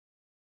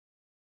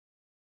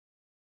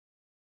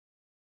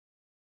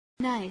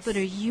Nice. But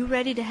are you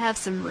ready to have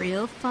some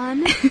real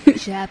fun?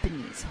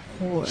 Japanese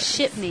horror.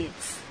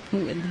 Shipmates.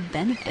 With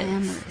benefits.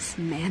 Amorous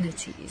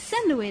manatees.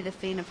 Send away the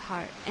faint of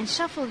heart and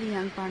shuffle the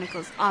young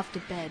barnacles off to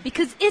bed,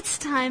 because it's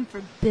time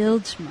for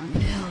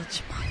Bilgemunky.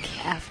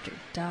 Bilgemunky After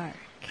Dark.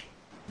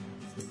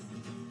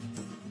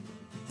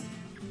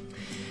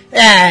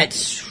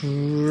 That's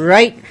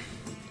right.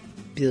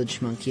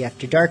 Bilgemunky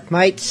After Dark,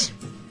 mates.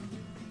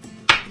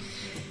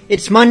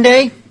 It's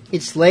Monday.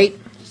 It's late,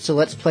 so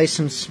let's play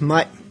some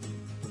smut.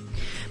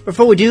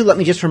 Before we do, let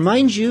me just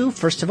remind you,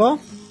 first of all,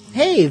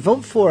 hey,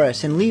 vote for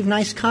us and leave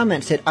nice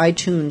comments at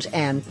iTunes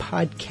and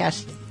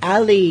Podcast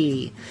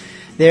Alley.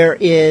 There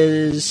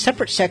is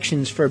separate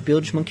sections for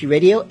Bilgemunky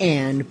Radio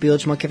and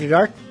Bilgemunky After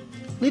Dark.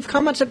 Leave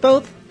comments at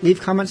both.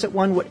 Leave comments at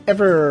one,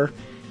 whatever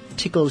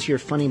tickles your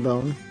funny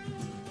bone.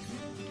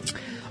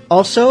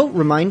 Also,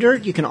 reminder,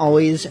 you can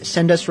always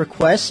send us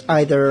requests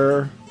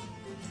either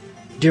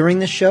during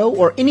the show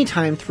or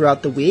anytime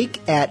throughout the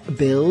week at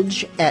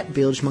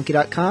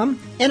bilgemunky.com.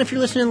 And if you're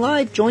listening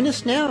live, join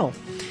us now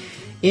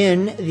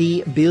in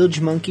the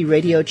Bilgemunky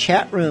Radio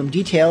chat room.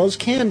 Details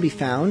can be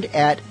found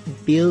at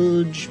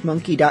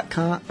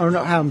bilgemunky.com, or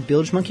no,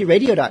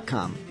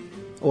 bilgemunkyradio.com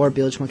or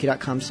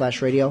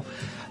bilgemunky.com/radio.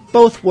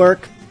 Both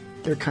work.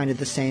 They're kind of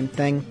the same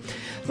thing.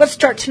 Let's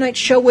start tonight's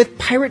show with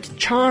Pirate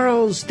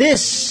Charles.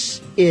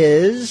 This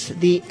is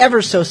the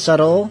ever so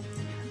subtle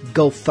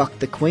Go Fuck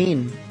the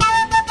Queen.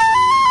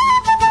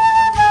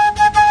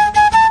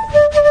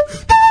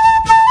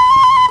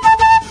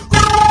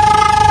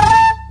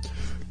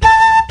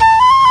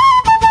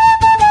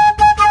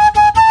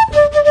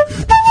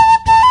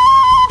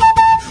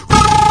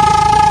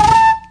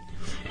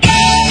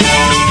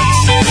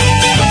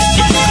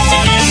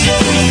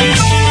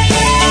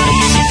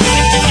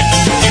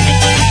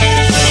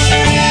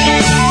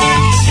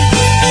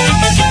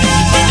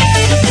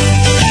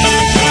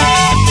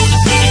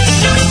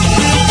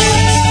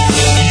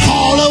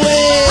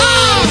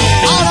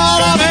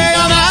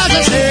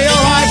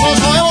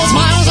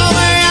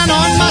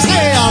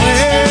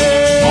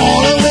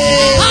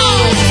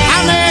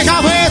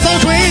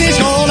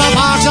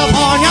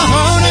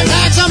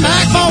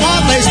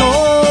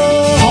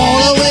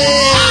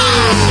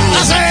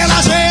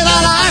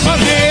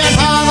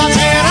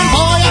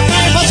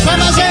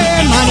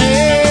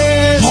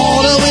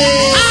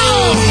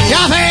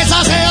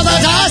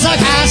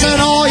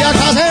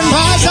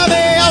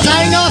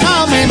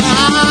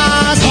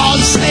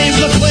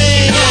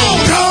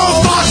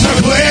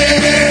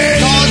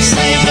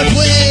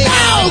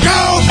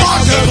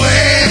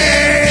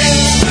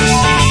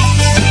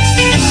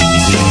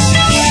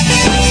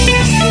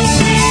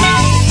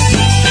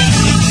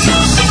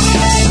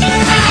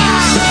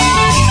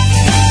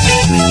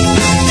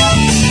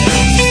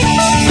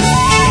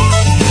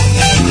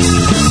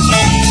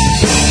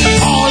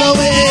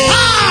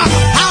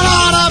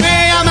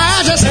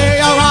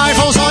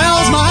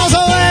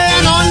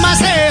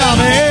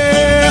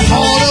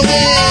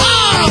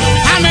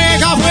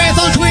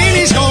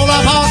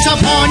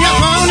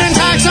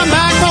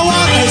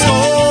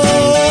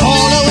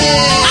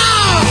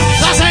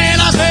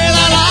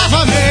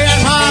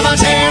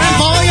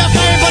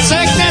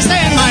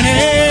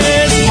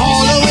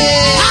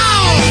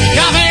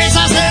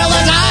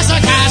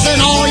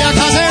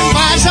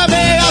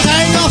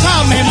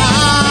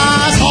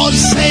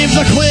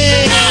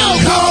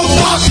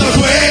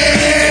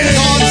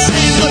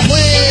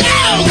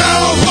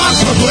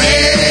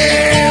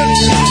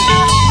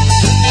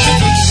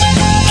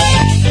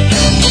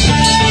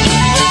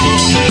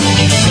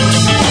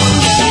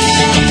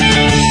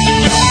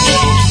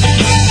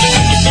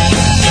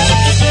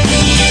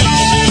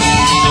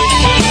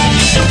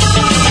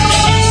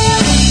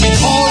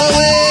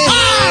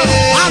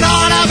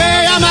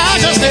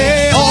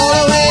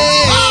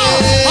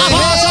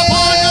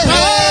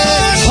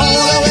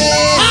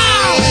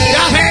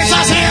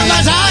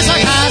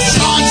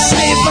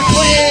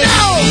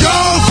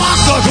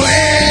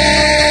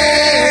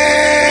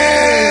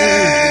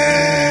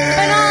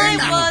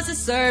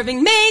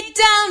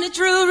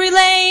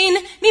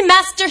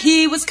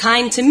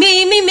 Kind to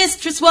me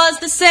mistress was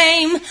the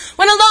same,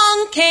 when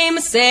along came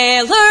a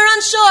sailor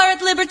on shore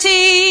at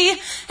liberty,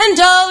 and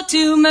oh,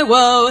 to my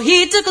woe,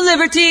 he took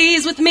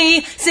liberties with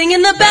me,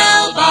 singing the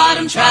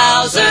bell-bottom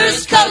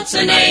trousers, coats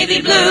are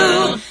navy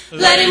blue,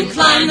 let him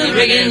climb the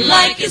rigging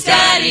like his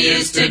daddy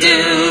used to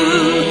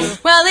do.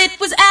 Well, it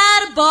was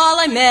at a ball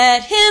I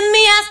met him,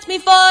 he asked me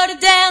for to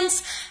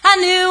dance, I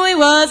knew he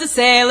was a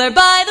sailor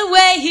by the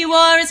way he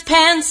wore his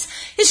pants.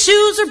 His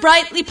shoes were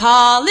brightly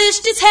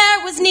polished, his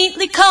hair was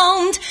neatly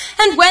combed,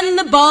 and when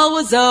the ball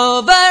was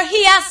over,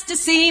 he asked to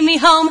see me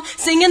home,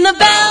 singing the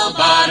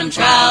bell-bottom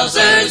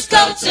trousers,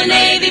 coats are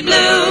navy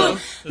blue,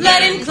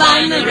 let him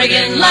climb the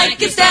rigging like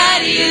his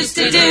daddy used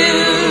to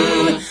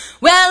do.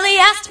 Well, he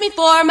asked me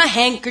for my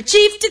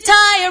handkerchief to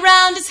tie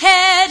around his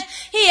head.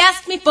 He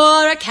asked me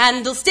for a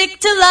candlestick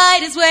to light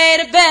his way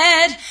to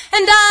bed.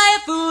 And I,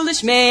 a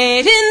foolish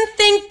maiden,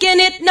 thinking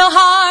it no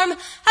harm,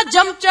 I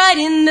jumped right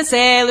in the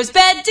sailor's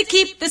bed to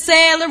keep the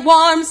sailor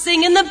warm,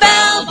 singing the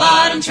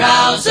bell-bottom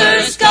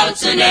trousers,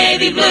 coats of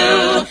navy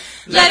blue.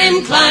 Let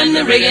him climb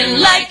the rigging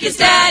like his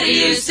daddy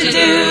used to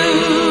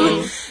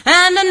do.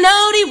 And I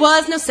knowed he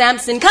was no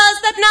Samson,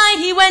 'cause that night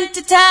he went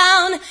to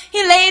town.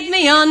 He laid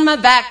me on my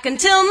back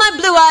until my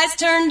blue eyes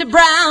turned to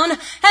brown.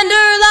 And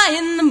early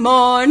in the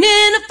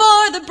morning,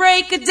 afore the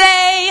break of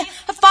day,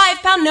 a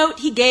 5-pound note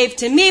he gave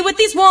to me with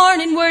these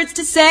warning words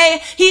to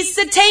say. He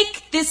said,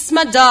 take this,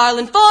 my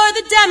darling, for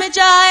the damage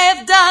I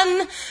have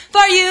done.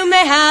 For you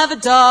may have a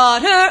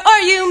daughter, or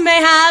you may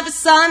have a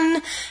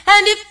son.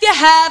 And if you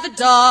have a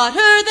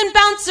daughter, then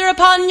bounce her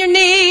upon your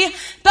knee.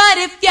 But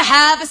if you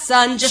have a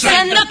son, just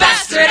send the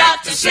bastard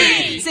out to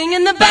sea.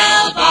 Singing the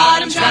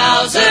bell-bottom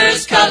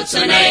trousers, coats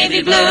of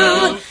navy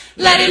blue.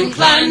 Let him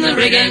climb the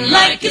rigging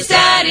like his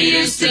daddy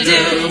used to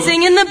do.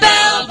 Singing the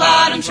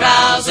bell-bottom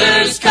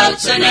trousers,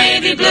 coats of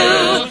navy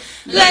blue.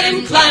 Let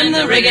him climb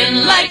the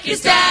rigging like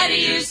his daddy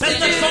used to do.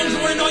 Best songs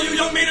were in all you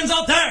young maidens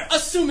out there.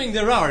 Assuming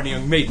there are any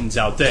young maidens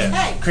out there.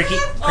 Hey, Cricket.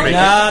 No.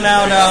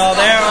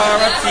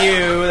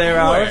 There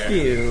are a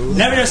few.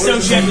 Never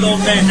associate with old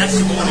men, that's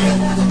the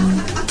warning.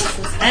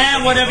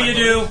 And whatever you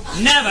do,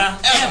 never,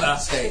 ever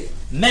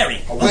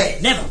marry.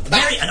 Never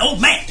marry an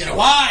old man. Get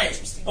away.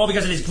 All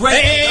because it is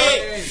great.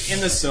 In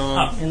the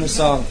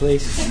song,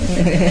 please.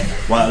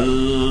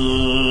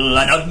 Well,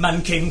 an old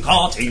man came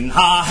courting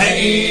her,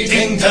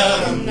 hating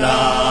Durham.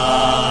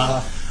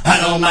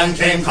 An old man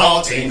came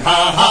courting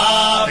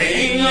her,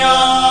 being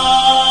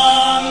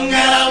young.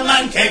 An old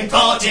man came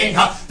courting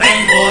her,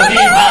 then would he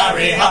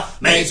marry her?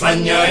 Mates,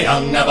 when you're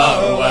young,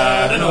 never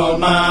wed an old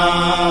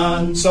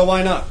man. So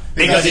why not?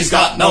 Because he's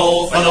got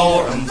no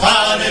falorum,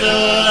 fa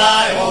little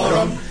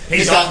iorum.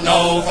 He's got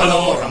no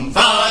falorum,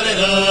 fa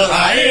little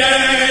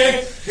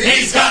iorum.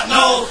 He's got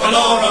no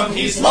falorum,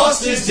 he's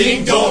lost his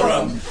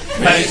ding-dorum.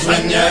 Mates,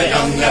 when you're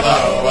young,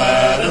 never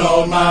wed an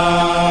old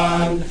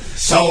man.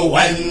 So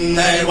when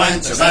they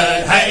went to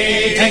bed,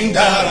 hey,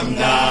 ding-durham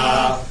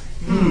da.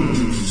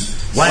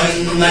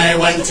 When they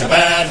went to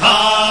bed,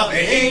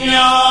 being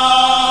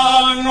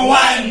young.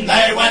 When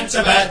they went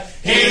to bed,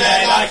 he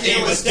lay like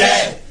he was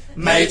dead.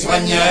 Mate,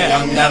 when you're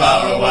young,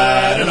 never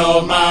wed an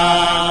old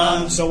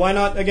man. So why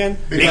not again?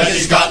 Because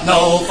he's got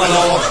no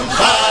falorum,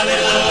 fa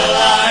little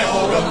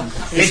iorum.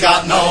 He's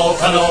got no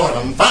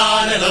falorum,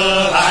 fa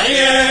little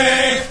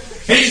iorum.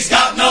 He's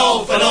got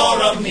no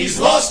falorum, he's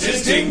lost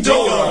his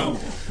ding-dorum.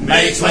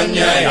 Mate, when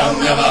you're young,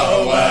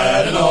 never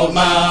wed an old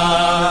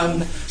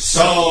man.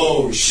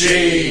 So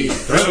she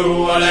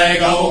threw a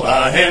leg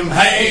over him,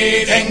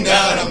 hey,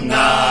 ding-durham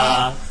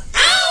na.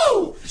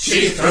 Ow!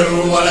 She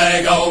threw a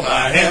leg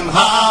over him,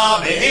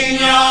 being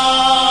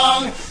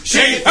young.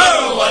 She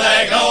threw a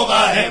leg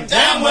over him,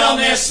 damn well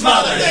near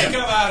smothered him.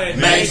 Think about it.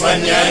 Mate,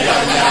 when you're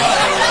young,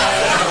 never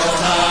wed an old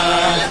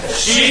man.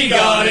 She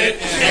got it,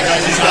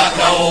 because he's got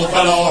no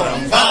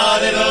falorum, fa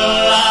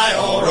little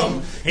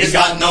iorum. He's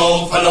got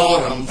no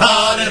falorum,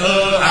 fa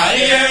little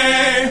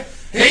iorum.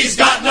 He's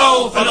got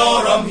no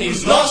falorum,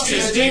 he's lost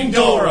his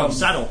ding-dorum.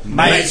 Saddle.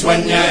 Mates,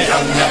 when you're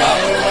young, never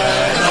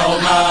wed an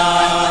old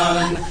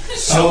man.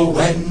 So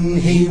when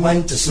he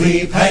went to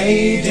sleep,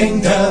 hey,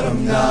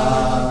 ding-durham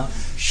na.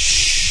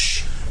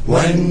 Shh.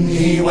 When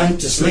he went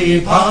to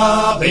sleep,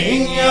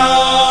 being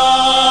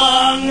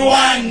young.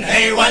 When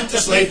he went to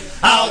sleep,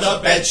 out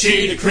of bed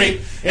she'd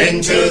creep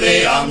into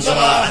the arms of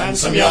a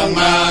handsome young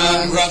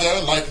man.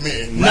 Rather like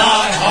me.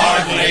 Not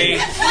hardly.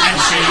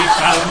 And she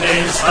found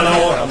his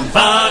falorum,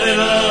 fa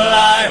little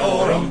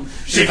iorum.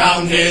 She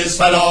found his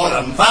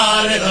falorum,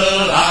 fa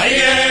little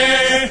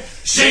iorum.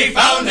 She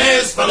found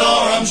his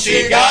falorum,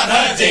 she got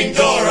her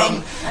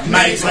ding-dorum.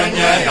 Mate, when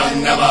you're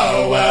young,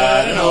 never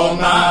wed an old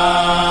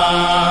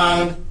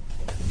man.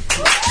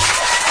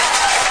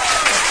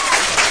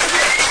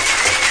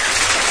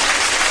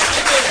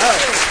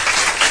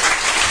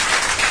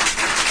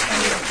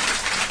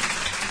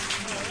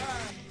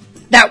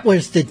 That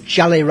was the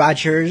Jolly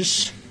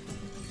Rogers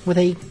with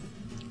a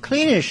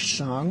cleanish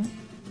song.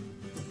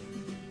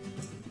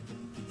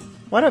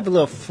 Why do I have a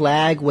little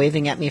flag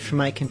waving at me from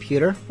my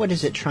computer? What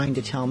is it trying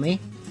to tell me?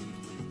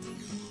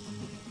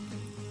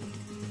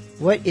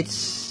 What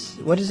is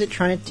it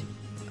trying to...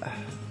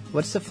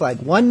 what's the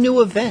flag? One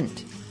new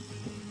event.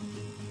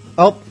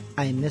 Oh,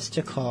 I missed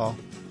a call.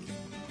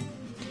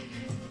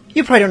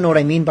 You probably don't know what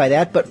I mean by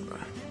that, but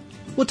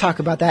we'll talk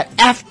about that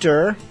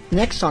after the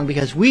next song,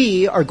 because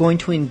we are going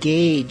to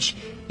engage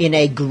in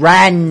a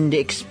grand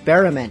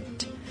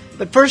experiment.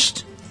 But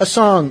first, a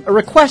song, a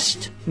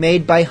request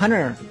made by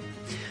Hunter,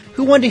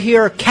 who wanted to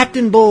hear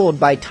Captain Bold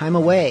by Thyme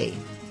Awaye.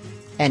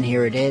 And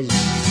here it is.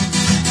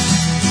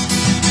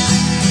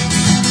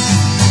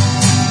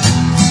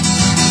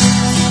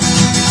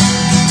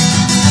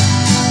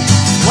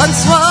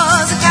 Once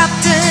was a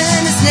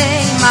captain, his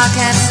name I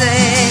can't say.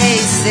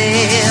 He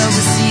sailed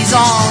the seas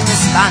on the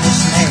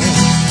Spanish main.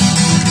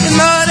 He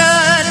murdered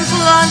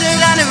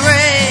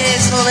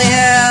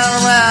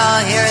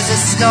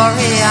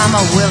story I'm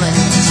a willing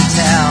to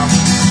tell.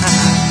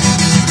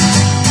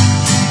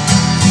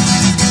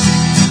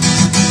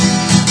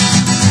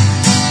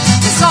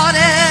 They sought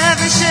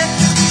every ship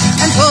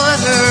and put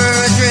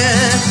her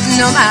adrift,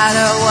 no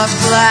matter what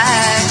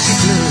flag she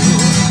flew.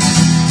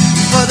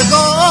 For the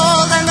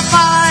gold and the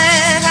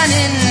fight and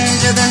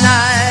into the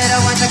night, I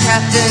went to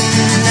Captain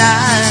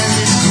and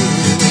his crew.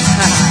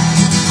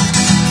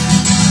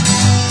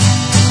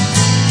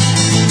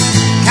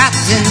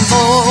 Captain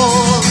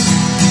Bold,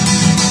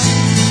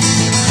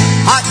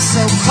 heart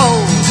so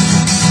cold.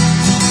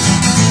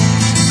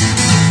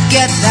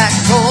 Get that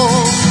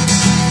gold,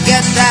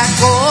 get that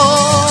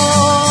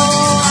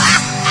gold.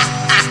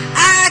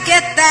 I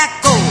get that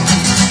gold.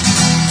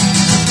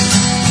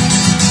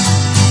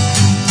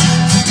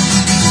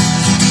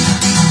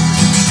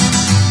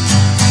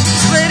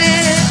 Split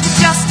it with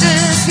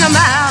justice, no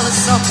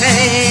malice or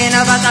pain,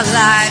 about the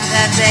life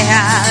that they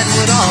had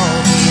would all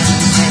be in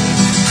vain.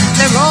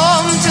 They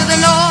roamed to the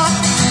north,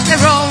 they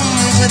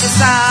roamed to the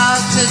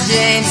south, to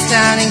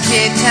Jamestown and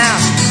Cape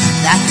Town,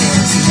 that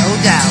there's no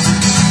doubt.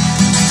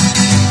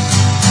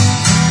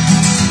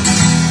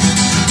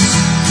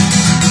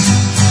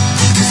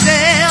 They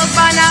sailed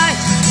by night,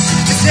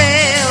 they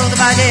sailed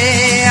by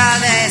day,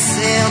 they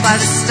sailed by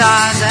the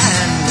stars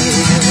and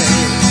waited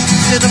away.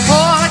 To the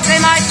port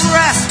they might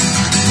rest,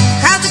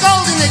 count the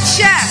gold in the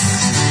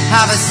chest,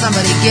 however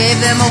somebody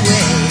gave them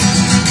away.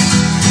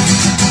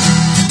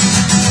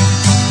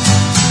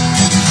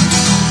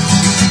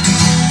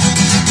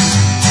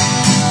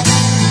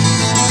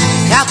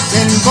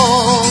 Captain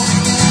Bold,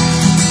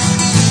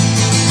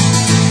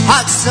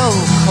 heart so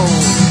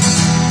cold.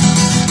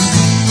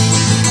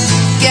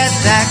 Get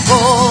that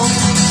gold,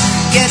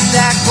 get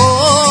that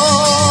gold.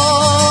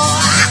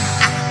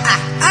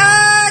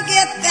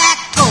 Get that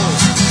gold.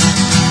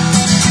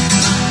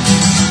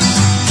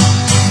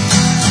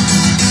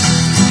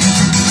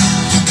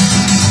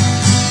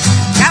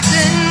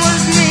 Captain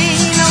was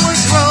mean,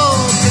 was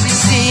rogue to be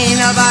seen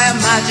by a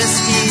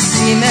Majesty's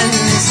seaman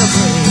so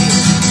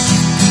brave.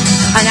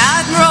 An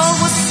admiral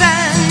was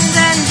sent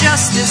and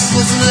justice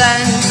was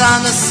lent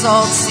on the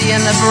salt sea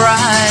and the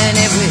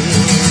briny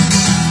wave.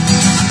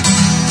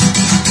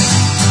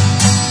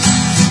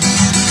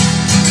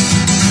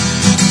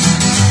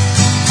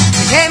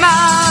 They came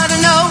out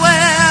of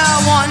nowhere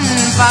one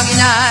foggy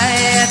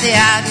night. The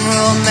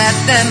admiral met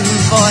them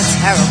for a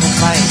terrible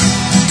fight.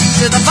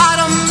 To the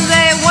bottom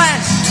they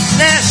went,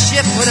 their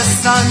ship put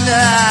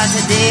asunder, to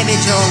Davy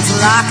Jones'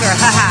 locker,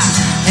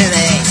 and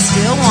they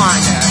still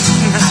wander.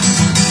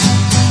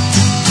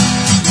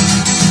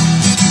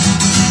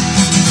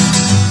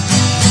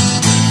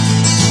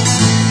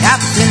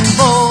 Captain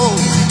Bold,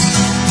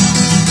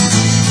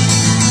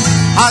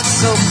 heart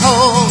so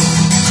cold.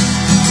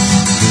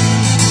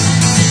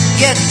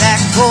 Get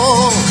that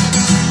gold,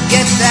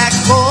 get that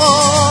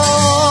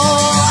gold.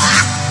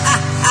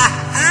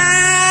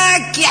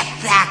 Get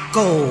that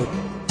gold.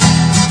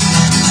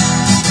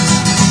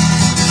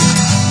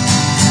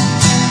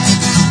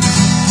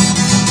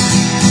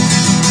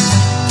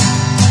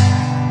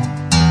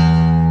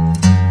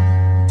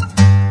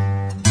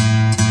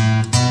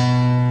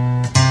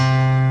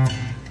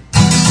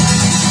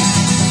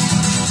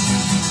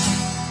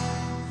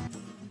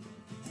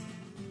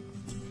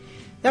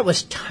 That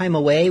was Thyme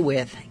Awaye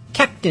with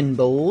Captain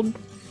Bold.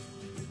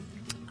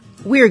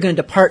 We are going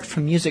to depart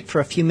from music for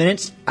a few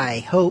minutes, I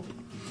hope,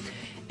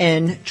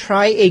 and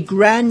try a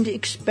grand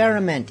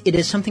experiment. It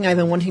is something I've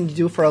been wanting to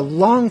do for a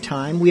long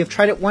time. We have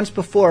tried it once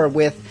before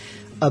with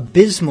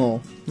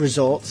abysmal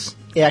results.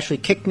 It actually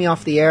kicked me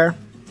off the air.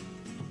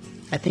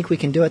 I think we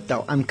can do it,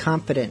 though. I'm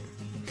confident.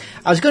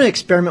 I was going to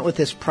experiment with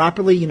this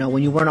properly,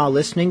 when you weren't all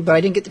listening, but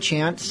I didn't get the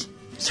chance.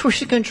 So we're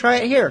just going to try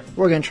it here.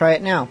 We're going to try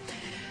it now.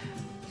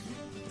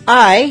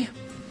 I'm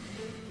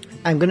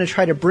going to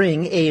try to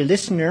bring a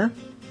listener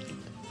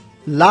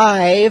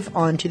live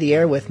onto the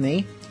air with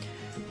me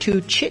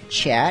to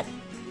chit-chat.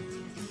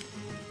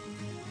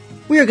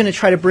 We are going to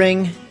try to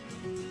bring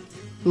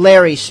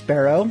Larry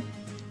Sparrow,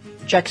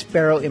 Jack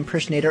Sparrow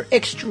impersonator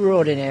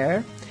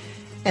extraordinaire,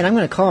 and I'm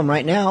going to call him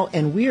right now,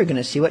 and we are going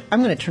to see what...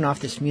 I'm going to turn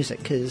off this music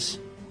because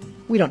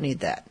we don't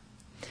need that.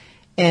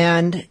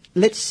 And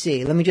let's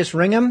see. Let me just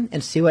ring him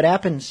and see what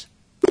happens.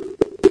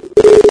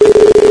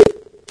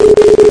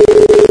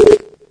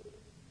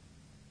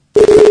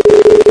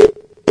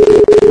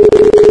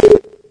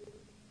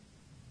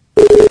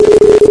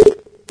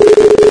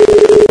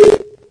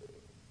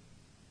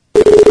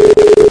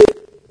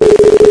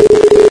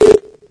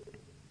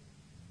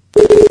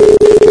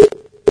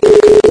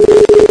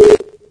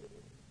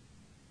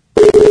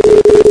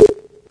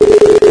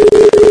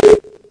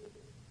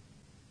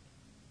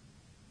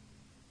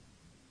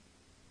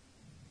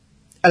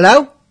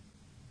 Hello?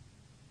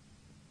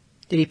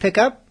 Did he pick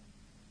up?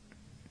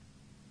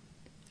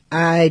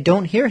 I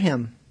don't hear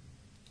him.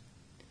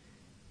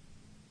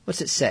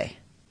 What's it say?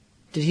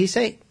 Did he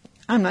say?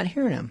 I'm not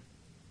hearing him.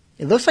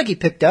 It looks like he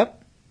picked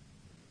up.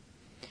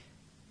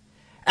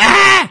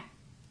 Ah!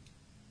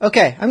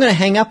 Okay, I'm going to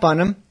hang up on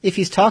him. If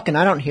he's talking,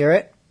 I don't hear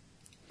it.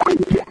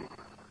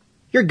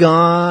 You're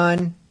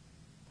gone.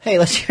 Hey,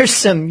 let's hear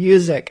some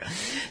music.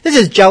 This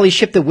is Jolly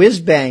Ship the Whiz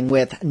Bang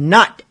with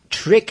Not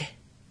Trick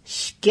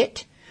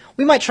Skit.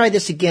 We might try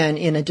this again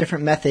in a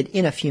different method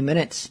in a few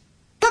minutes.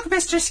 Look,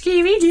 Mr.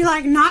 Skeevy, do you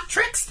like knot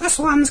tricks? This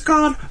one's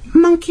called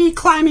Monkey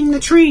Climbing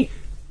the Tree.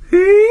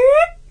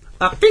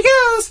 Up he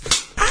goes.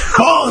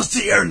 Balls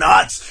to your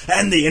knots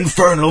and the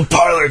infernal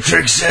parlor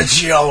tricks that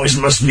she always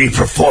must be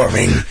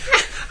performing.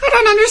 I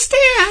don't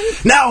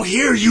understand. Now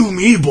hear you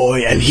me,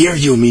 boy, and hear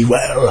you me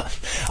well.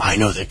 I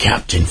know the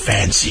captain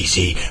fancies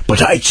ye,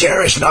 but I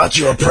cherish not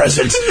your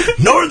presence,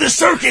 nor the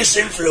circus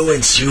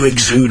influence you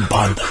exude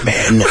upon the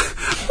men.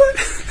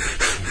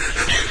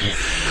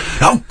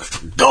 Now,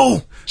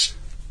 go,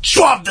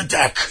 swab the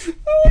deck.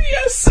 Oh,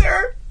 yes,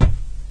 sir.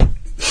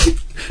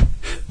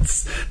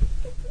 It's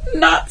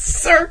not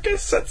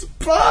circus, it's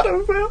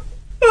vaudeville.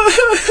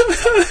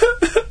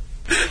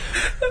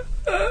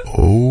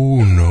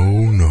 Oh, no.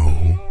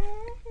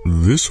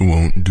 This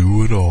won't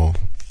do at all.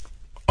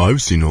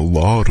 I've seen a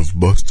lot of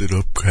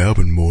busted-up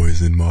cabin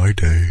boys in my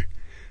day,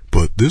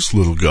 but this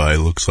little guy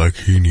looks like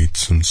he needs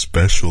some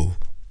special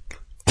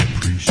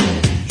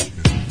appreciation.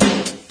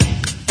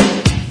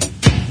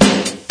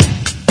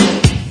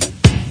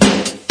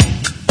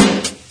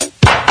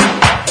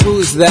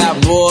 Who's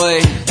that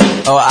boy?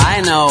 Oh,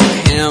 I know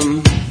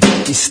him.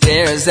 He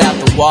stares at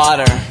the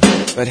water,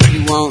 but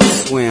he won't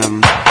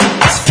swim.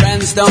 His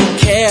friends don't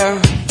care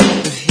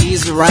if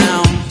he's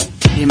around.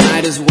 He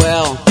might as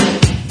well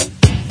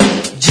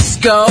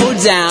just go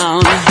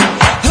down.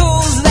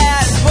 Who's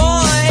that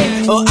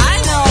boy? Oh,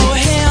 I know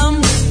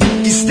him.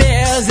 He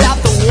stares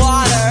at the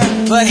water,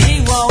 but he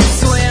won't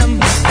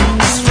swim.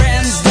 His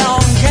friends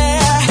don't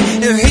care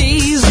if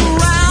he's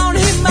around.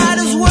 He might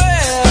as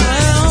well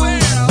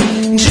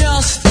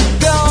just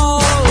go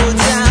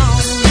down.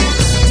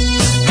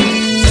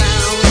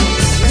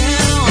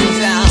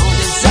 Down.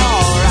 It's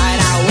alright,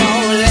 I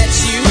won't let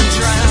you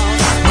drown.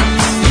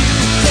 You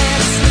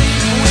can't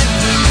sleep with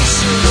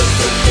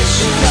the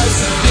fishes, because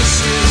the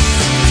fishes,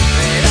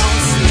 they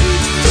don't sleep.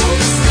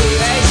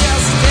 They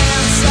just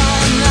dance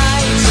all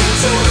night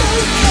until they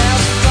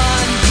have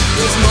fun.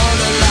 There's more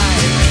to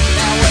life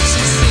than what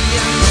you see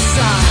in the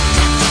sun.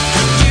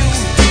 You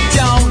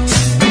don't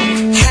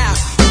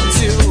have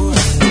to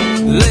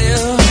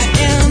live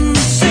in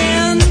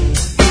sin.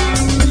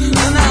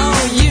 No,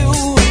 you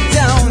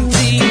don't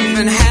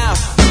even have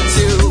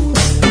to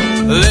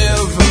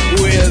live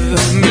with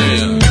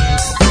men.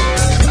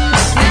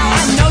 Now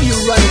I know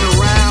you're running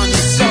around,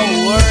 you're so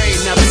worried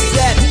and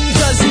upset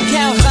because you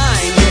can't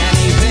find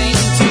anything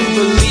to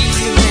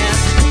believe in.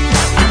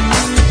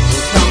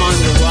 Come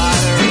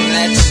underwater and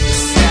let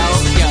yourself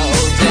go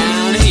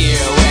down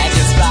here where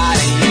just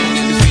bodying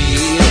and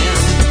feeling.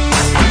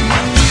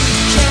 You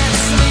can't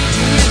sleep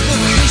with the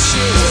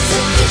fishes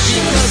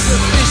because the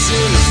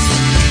fishes,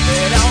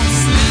 they don't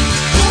sleep.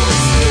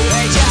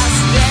 They just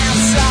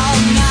dance all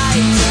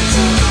night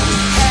to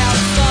have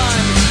fun.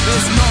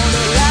 There's more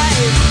to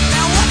life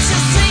than what you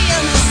see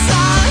in the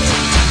sun.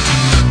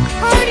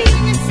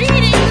 Partying and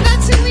feeding,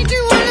 that's what we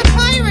do on a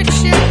pirate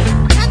ship.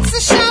 That's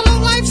the shallow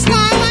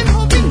lifestyle I'm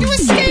hoping to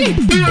escape.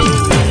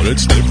 But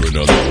it's different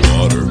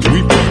underwater.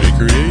 We party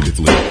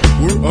creatively.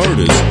 We're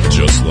artists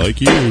just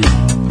like you.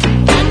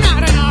 I'm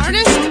not an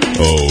artist.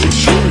 Oh,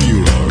 sure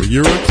you are.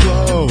 You're a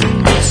clown,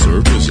 a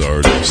circus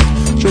artist.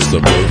 Just the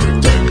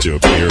perfect time to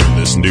appear in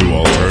this new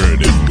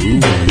alternative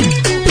movie.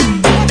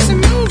 What's a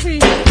movie?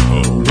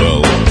 Oh,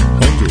 well,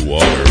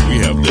 underwater we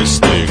have this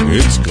thing.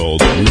 It's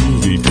called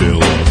movie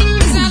film.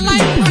 Is that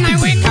like when I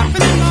wake up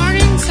in the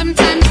morning,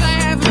 sometimes I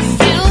have a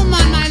film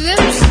on my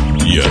lips?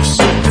 Yes,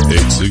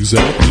 it's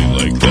exactly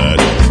like that.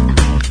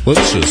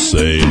 Let's just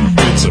say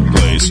it's a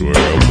place where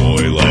a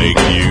boy like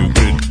you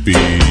could be,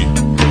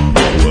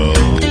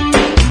 well,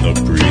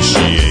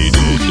 appreciated.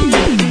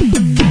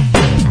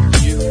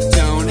 You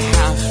don't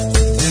have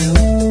to do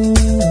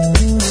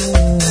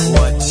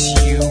what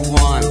you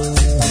want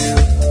to do.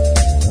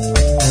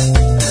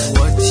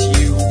 What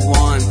you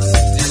want to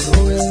do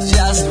is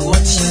just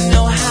what you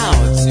know how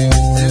to do,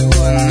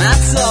 and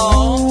that's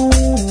all.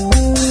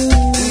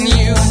 And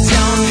you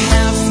don't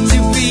have to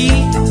be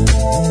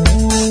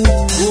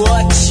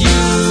what you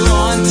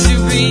want to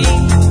be,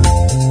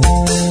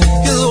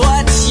 'cause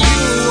what you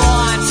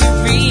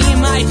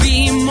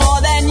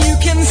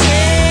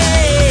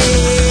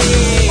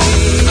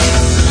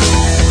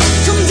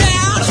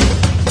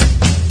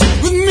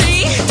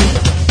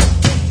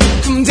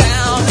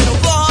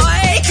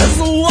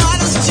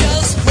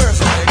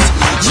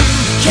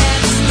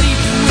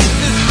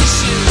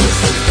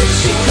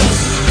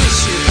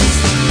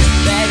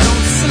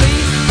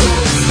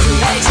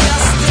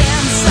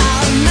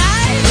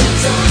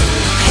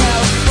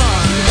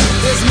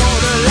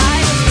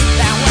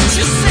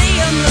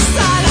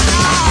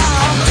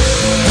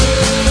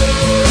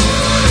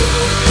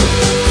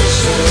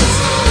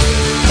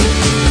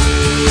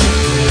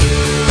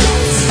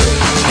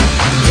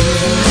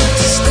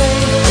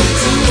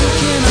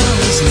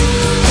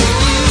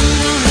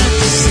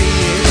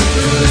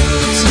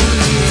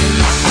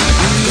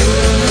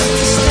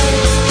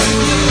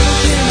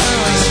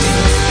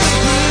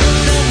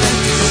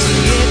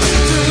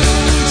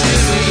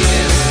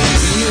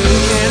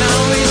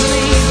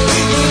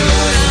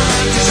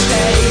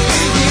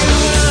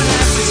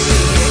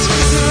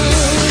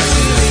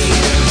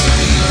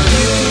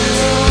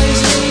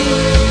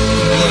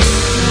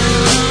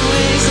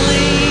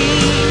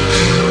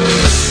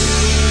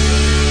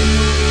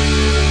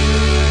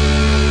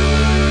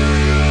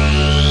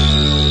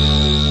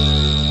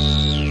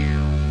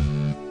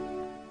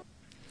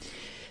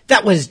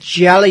That was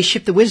Jolly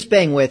Ship the Whiz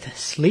Bang with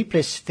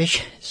Sleepless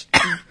Fishes.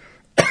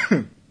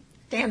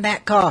 Damn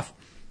that cough.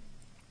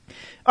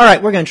 All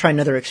right, we're going to try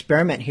another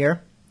experiment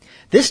here.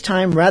 This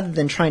time, rather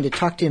than trying to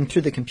talk to him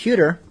through the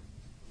computer,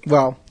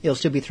 well, it'll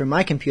still be through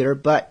my computer,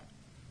 but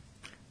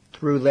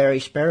through Larry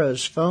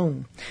Sparrow's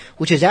phone,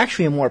 which is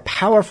actually a more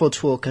powerful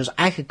tool because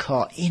I could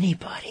call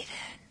anybody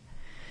then.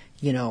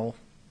 You know,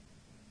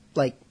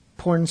 like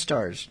porn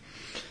stars.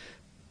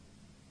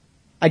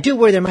 I do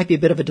worry there might be a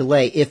bit of a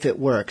delay if it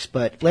works,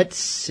 but let's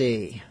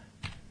see.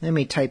 Let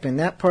me type in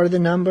that part of the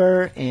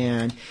number,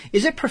 and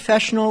is it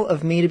professional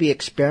of me to be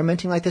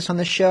experimenting like this on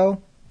the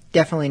show?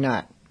 Definitely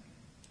not.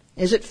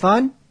 Is it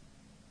fun?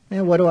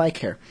 What do I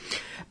care?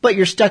 But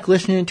you're stuck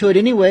listening to it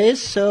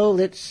anyways, so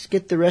let's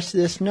get the rest of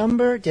this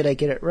number. Did I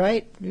get it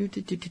right?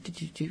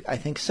 I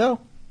think so.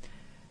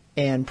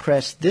 And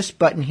press this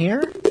button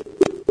here.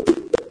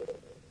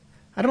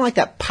 I don't like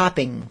that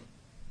popping.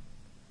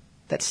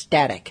 That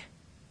static.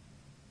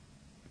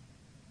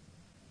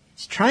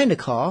 It's trying to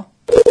call.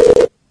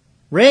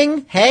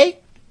 Ring,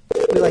 hey?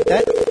 We like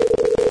that.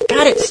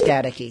 God, it's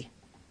staticky.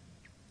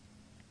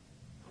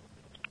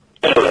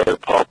 Hello,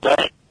 Paul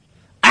Beck.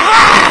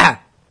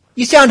 Ah!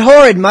 You sound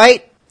horrid,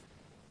 mate.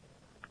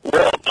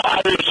 Well,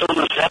 pirates on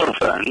the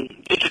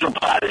telephone. Digital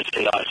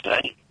piracy, I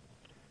say.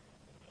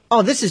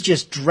 Oh, this is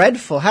just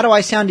dreadful. How do I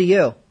sound to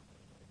you?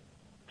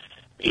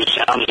 You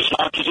sound as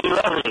much as you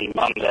every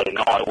Monday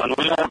night when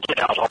we all get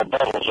out our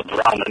bottles of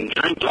rum and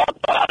drink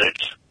like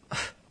pirates.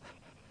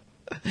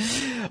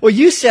 Well,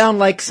 you sound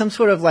like some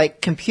sort of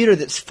like computer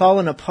that's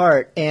fallen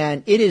apart,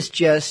 and it is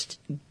just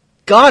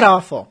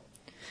god-awful.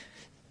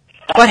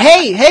 But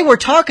hey, we're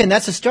talking.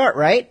 That's a start,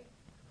 right?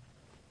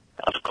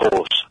 Of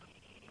course.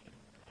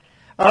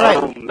 All right.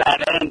 Oh,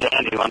 Matt and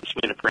Danny wants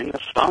me to bring the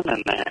phone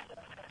in there.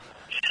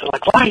 She's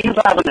like, why are you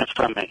grabbing it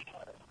from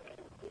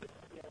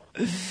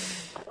me?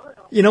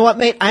 You know what,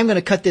 mate? I'm going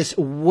to cut this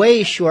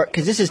way short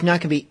because this is not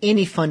going to be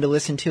any fun to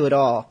listen to at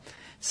all.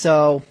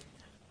 So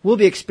we'll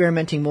be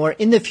experimenting more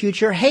in the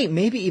future. Hey,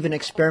 maybe even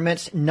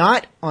experiments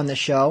not on the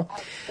show.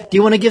 Do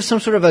you want to give some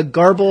sort of a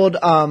garbled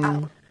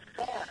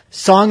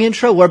song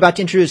intro? We're about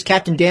to introduce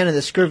Captain Dan and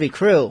the Scurvy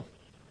Crew.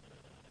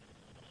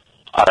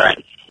 All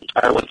right,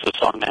 what's the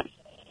song name?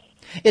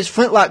 It's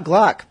Flintlock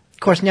Glock. Of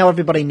course, now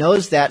everybody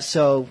knows that,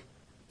 so,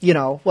 you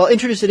know, well,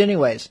 introduce it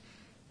anyways.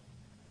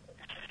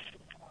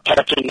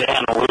 Captain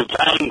Dan, Wu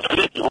Tang,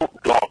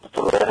 Flintlock Glock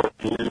for all of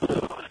you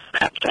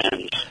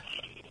Captains.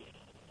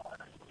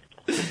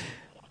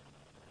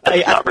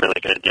 That's not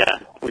really good, yeah.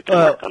 We can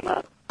work on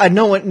that.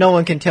 No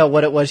one can tell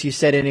what it was you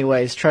said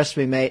anyways. Trust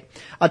me, mate.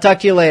 I'll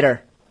talk to you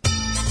later.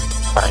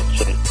 All right,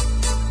 see.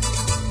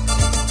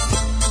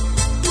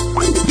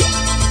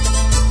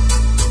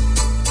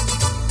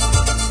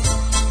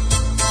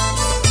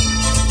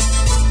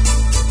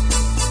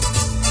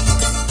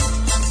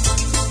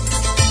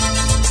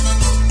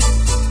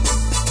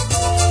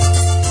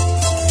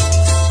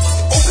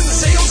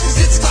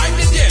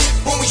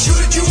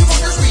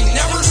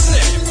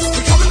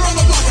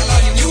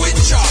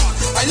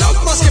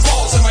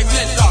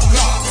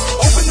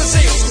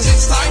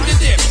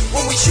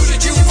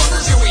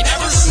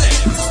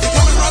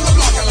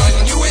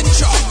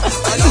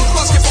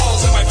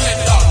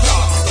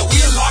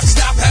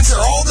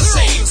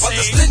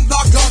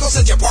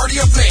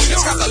 Party of flame,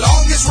 it's got the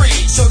longest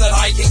range so that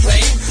I can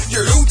claim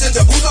your loot and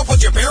to boot up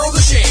put your barrel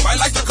to shame. I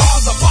like to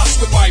cause a fuss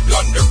with my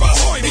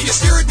blunderbuss. If you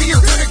steer at me,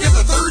 you're gonna get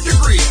the third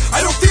degree.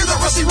 I don't fear that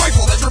rusty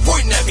rifle that you're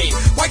pointing at me.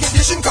 My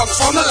condition comes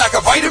from the lack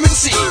of vitamin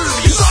C.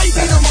 You I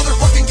be the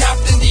motherfucking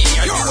Captain D.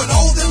 I'm doing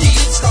all the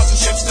deeds, causing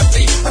ships to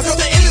flee. I feel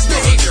the illest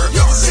behavior,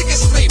 the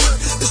sickest flavor.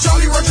 This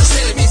Jolly Roger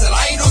sailor means that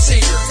I ain't no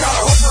savior. Got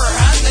a hook for a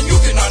hand, then you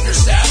can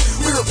understand.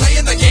 We were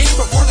playing the game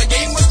before the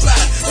game was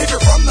planned. If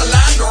you're from the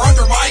land or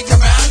under my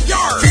command,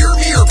 fear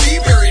me or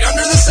be buried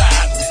under the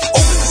sand.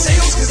 Open the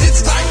sails, cause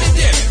it's time to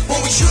dip.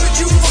 When we shoot at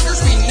you fuckers,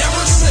 we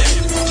never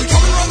slip. We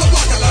coming around the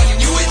block a lot and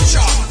you in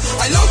shot.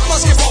 I love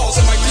musket balls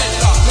and my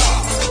flintlock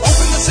glock.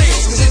 Open the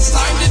sails, cause it's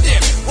time to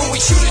dip. When we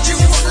shoot at you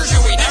fuckers,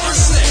 yeah, we never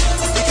slip.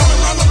 We coming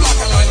around the block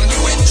a lot and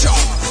you in shot.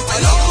 I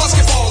love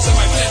musket balls and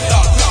my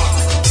flintlock glock.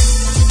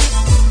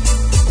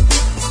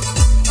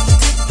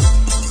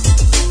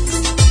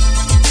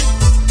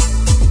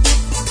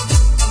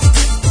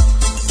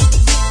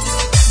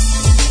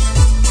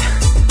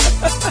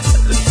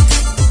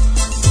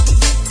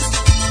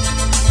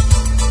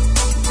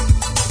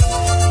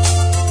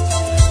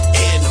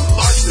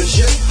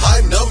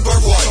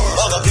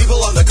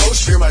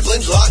 Fear my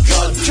flintlock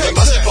gun. My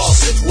musket ball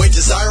sit, wait,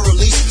 desire,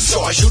 release.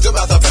 So I shoot them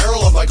at the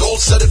barrel of my gold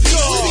set of peace,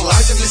 leaving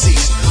lives of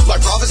disease. My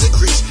profits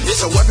increase.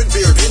 It's a weapon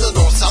feared in the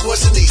north,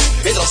 southwest, and east.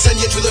 It'll send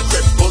you to the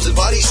crypt, bones and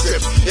body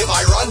stripped. If I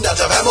run out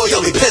of ammo,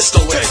 you'll be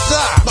pistol whipped.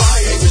 My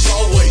aim is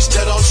always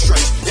dead on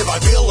straight. If I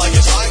feel like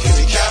it's I can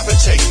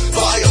decapitate,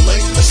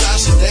 violate,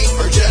 assassinate,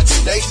 or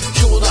detonate.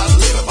 You will not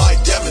live if I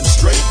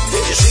demonstrate.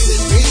 If you see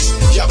this beast,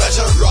 you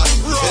better run.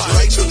 His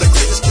ranks with the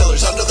greatest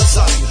killers under the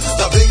sun.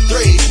 The big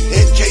three,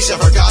 in case you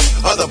forgot,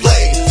 are the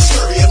blade,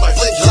 scurvy, and my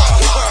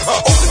flintlock.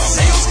 Open the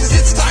sails, cause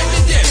it's time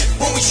to dip.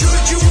 When we shoot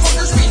at you,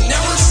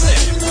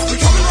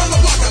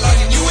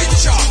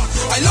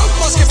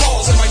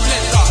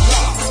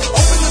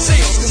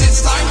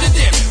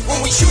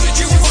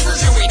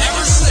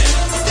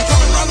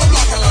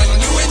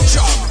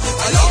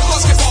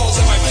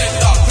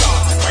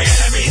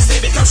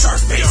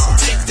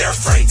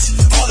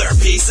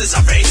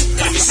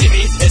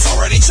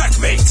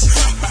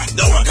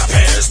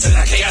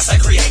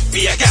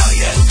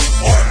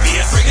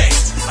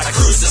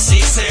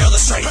 sail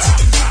the strait.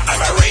 I'm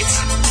irate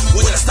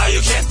with a style you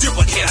can't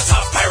duplicate. A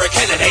top pirate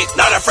candidate,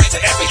 not afraid to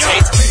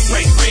amputate.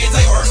 Great breeds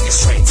I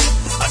orchestrate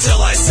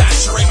until I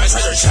saturate my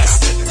treasure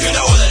chest. You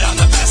know that I'm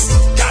the best.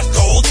 Got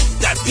gold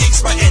that piques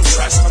my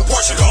interest. From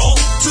Portugal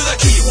to the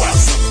Key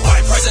West,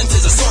 my presence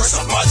is a source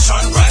of much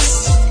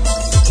unrest.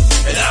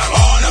 And I'm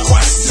on a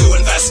quest to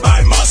invest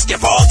my musket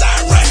ball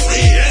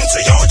directly into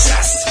your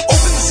chest.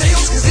 Open the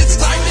sails, cause it's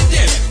time to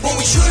dip. When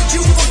we shoot at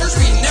you fuckers,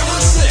 we never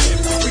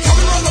slip. We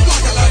coming around the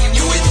block, allowing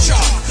you in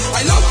job.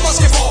 I love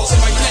musket balls and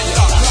my blended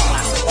up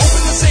clock.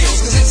 Open the sails,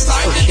 cause it's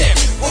time to dip.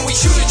 When we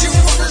shoot at you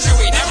fuckers, and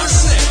we never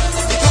slip.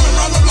 We coming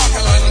around the block,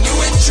 allowing you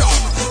in job.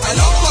 I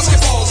love musket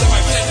balls and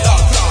my blended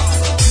up clock.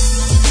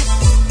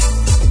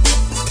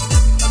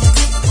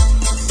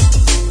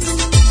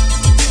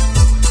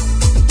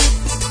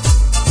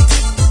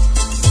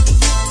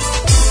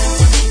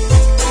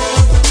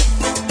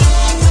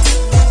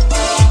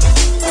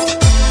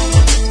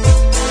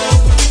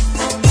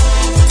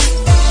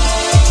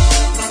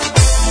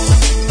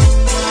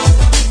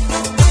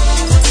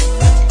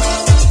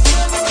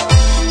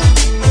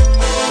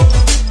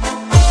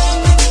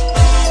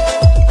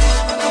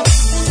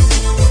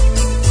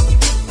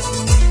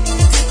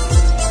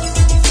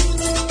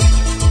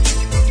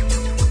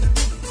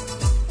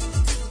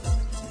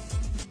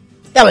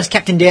 That was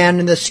Captain Dan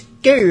and the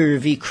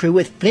Scurvy Crew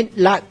with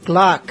Flintlock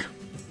Glock.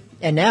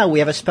 And now we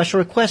have a special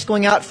request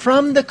going out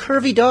from the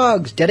Curvy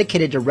Dogs,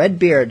 dedicated to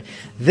Redbeard.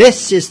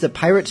 This is the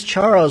Pirates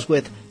Charles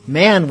with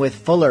Man with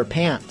Fuller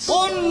Pants.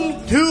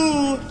 1,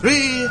 2,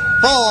 3,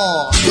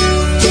 4.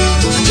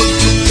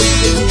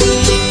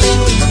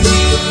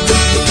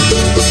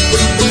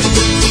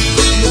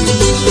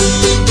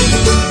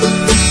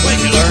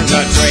 To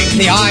drink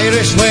the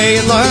Irish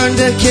way and learn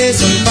to kiss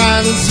in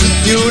France.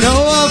 You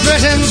know of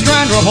Britain's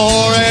grand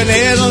rapport and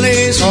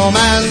Italy's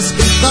romance.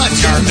 The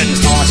Germans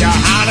taught you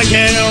how to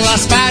kill, the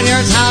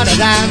Spaniards how to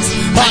dance.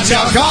 But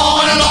you've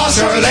gone and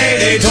lost your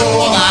lady to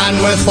a man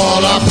with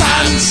fuller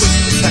pants.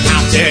 The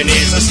captain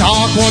is a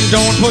stark one,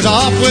 don't put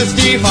up with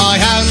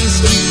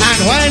defiance. And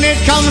when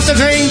it comes to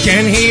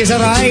drinking, he's a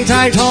right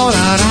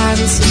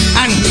tolerance.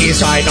 And he's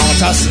tried not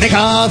to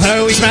snicker,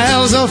 though he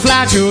smells of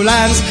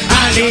flatulence.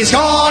 And he's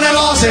gone and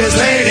lost his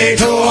lady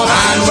to a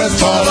man with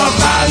fuller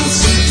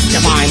pants. You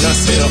find the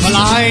silver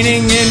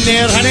lining in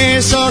near any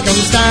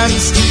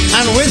circumstance.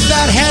 And with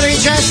that hairy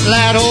chest,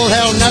 lad, old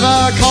hell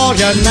never called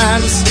you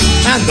Nance.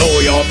 And though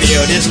your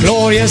beard is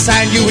glorious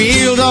and you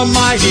wield a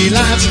mighty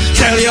lance,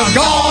 till you're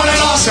gone and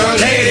lost your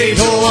lady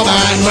to a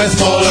man with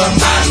fuller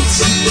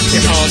pants.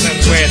 Your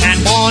cousins with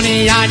Aunt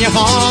Bonnie and your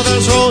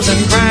father's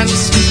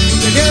Rosencrantz.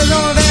 You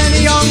don't have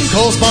any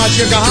uncles, but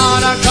you've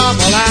got a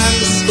couple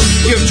aunts.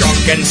 You've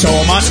drunken so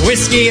much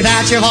whiskey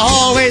that you've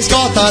always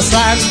got the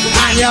slant.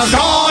 And you've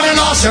gone and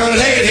lost your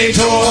lady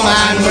to a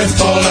man with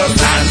fuller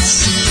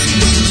pants.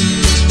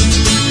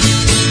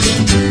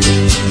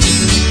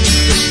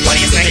 Well,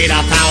 you slayed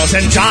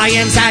 1,000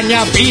 giants and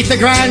you beat the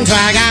Grand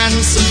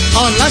Dragons.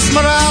 Unless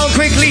morale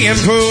quickly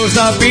improves,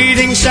 the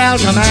beating shall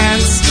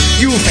commence.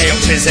 You failed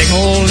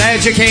physical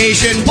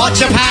education, but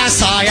you passed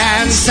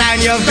science.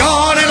 And you've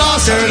gone and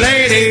lost your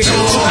lady to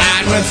a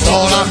man with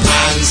fuller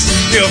pants.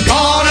 You've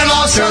gone and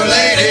lost your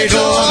lady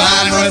to a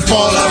man with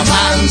fuller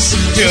pants.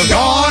 You've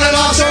gone and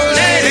lost your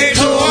lady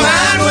to a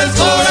man with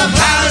fuller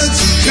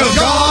pants. You've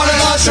gone and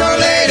lost your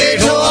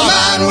lady to a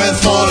man with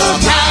fuller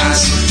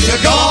pants. You've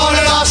gone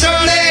and lost your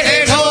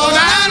lady to a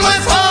man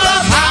with fuller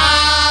pants.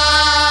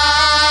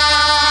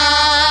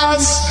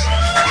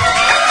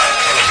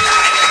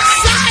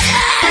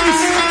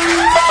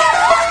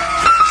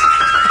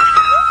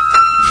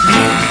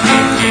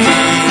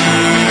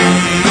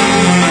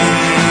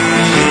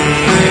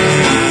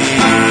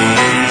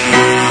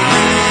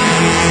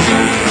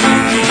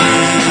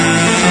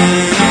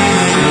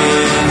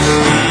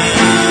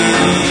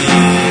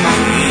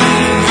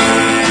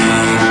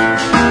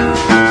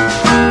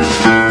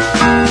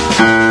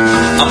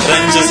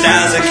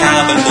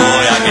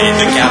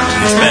 The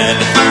captain's bed.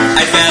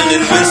 I fell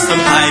in with some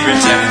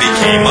pirates and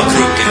became a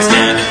crook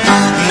instead.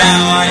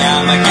 Now I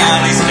am a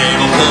galley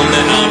slave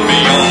pulling on me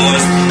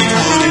oars. It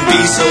wouldn't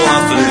be so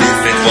awful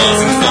if it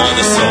wasn't for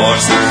the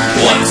source.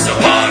 Once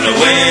upon a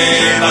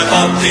wave I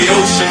fought the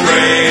ocean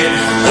brave,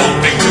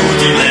 hoping to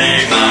delay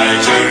my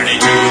journey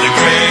to the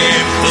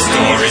grave. The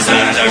stories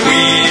that I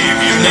weave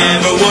you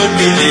never would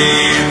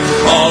believe.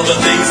 All the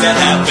things that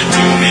happened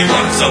to me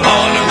once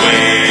upon a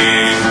wave.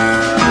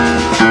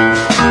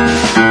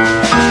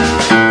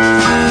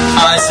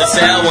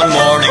 Sail one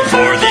morning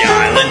for the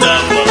island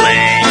of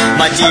Malay.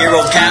 My dear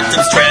old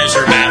captain's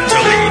treasure map to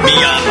lead me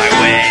on my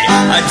way.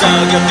 I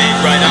dug a bit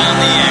right on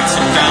the X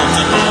and found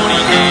a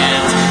bony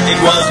hand. It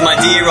was my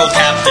dear old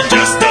captain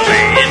just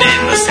a-laying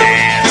in the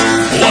sand.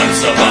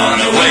 Once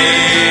upon a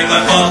wave I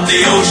fought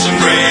the ocean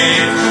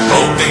brave,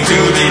 hoping to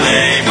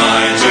delay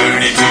my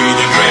journey to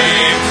the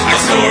grave.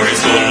 My story's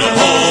full of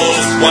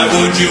holes, why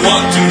would you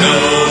want to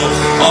know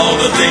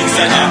all the things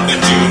that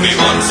happened to me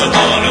once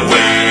upon a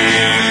wave?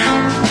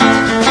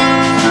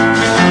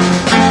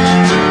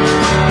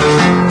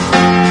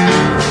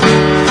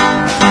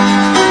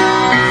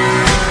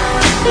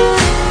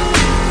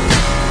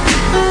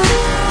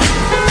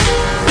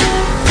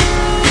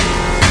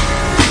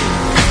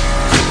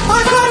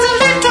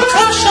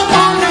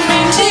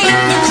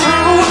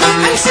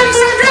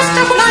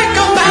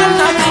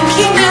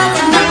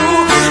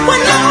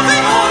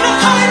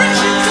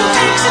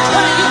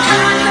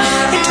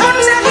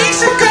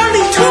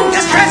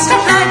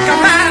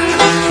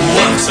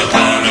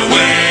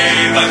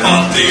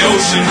 the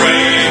ocean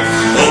brave,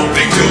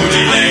 hoping to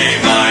delay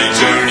my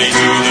journey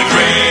to the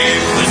grave.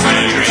 The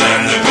treasures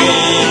and the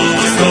gold,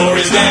 the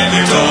stories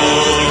never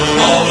told,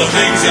 all the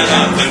things that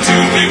happened to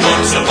me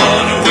once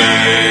upon a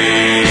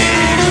way.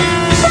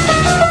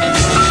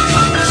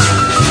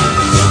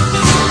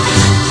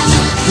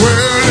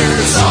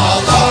 Well, it's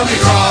all Barney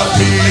crowd,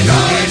 me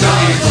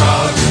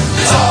crowd.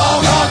 It's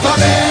all got for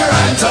beer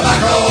and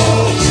tobacco.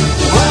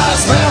 Well, I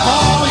spent a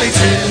Barney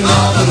tin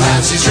on the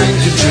lassies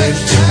drinking gin,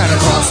 and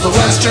across the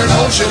western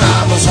ocean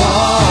I must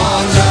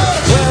wander.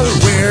 Well,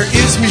 where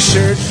is me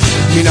shirt,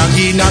 me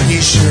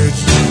nuggy shirt?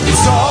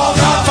 It's all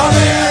got for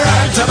beer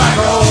and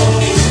tobacco.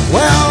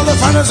 Well, the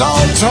front is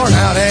all torn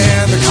out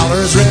and the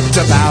collar's ripped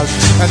about,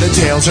 and the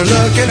tails are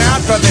looking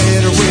out for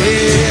bitter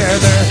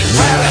weather.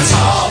 Well, it's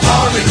all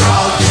Barney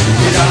crowd,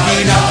 me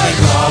nuggy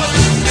crowd.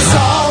 It's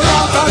all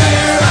got for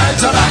beer and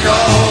tobacco.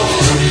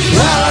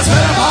 Well, I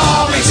spent a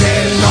Barney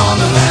tin on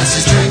the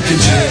lassies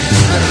drinking gin,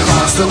 and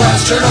across the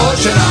western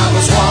ocean I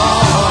was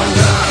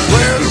wander.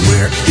 Well,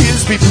 where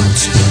is me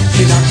boots,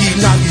 me nuggy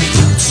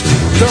boots?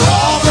 They're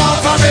all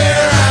gone for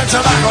beer and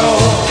tobacco.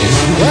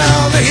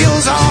 Well, the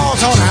heels are all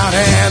torn out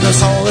and the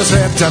sole is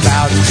ripped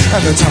about,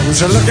 and the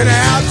tongues are looking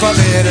out for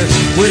bitter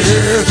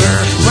weather.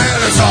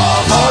 Well, it's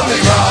all Barney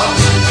crowd,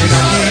 me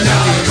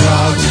nuggy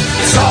crowd.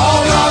 It's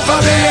all gone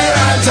for beer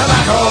and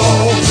tobacco.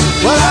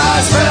 Well, I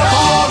spent a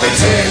Barney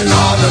tin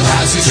on the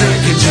lassies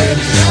drinking gin,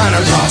 and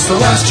across the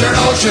western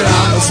ocean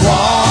I must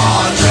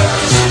wander.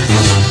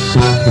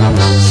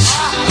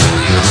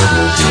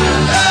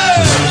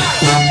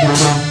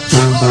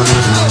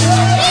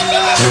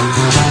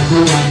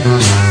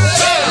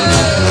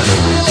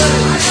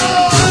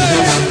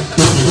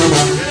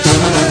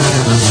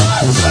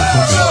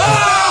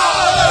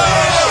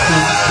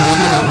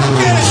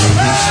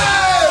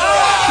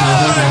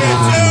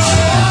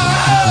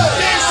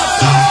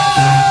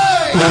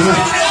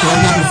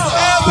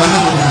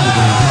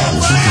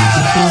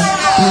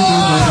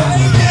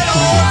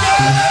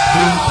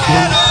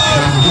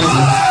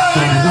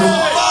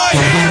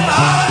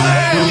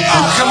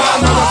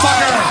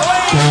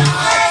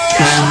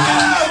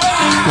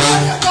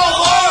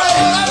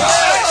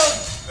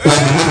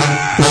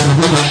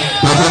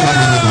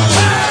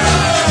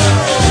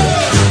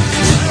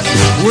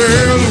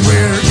 Well,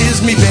 where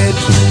is me bed,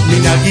 me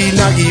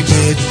nuggy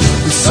bed?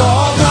 It's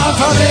all gone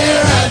for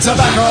beer and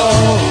tobacco.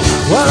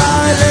 Well,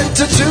 I lent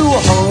it to a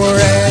whore,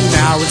 and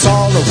now it's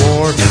all a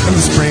war, and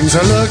the springs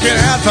are looking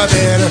out for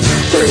better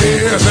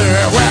weather.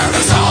 Well,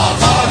 it's all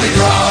for me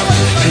grub,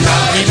 me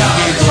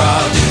nuggy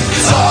grub.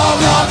 It's all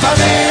gone for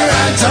beer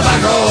and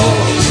tobacco.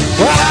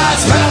 Well, I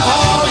spent a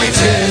Barney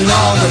tin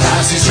on the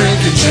lassies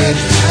drinking gin,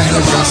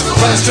 and across the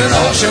western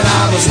ocean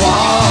I was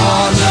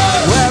wander.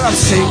 Well, I'm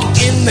sick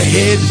in the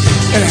head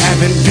and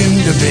haven't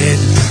been to bed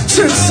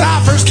since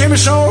I first came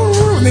ashore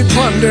with me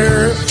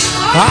plunder.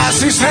 I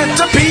see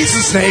centipedes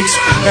and snakes,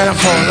 and I'm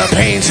full of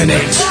pains and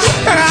aches,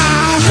 and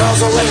across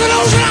the western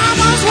ocean I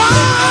must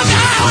wander.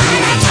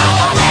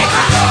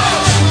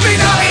 Me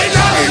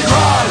nuggy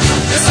grub,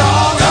 it's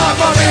all gone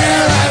for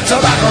beer and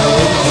tobacco.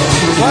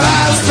 Well,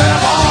 I spent a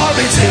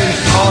Barney tin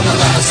on the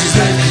lassies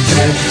drinking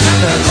gin,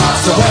 and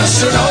across the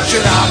western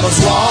ocean I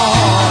must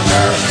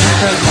wander.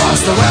 And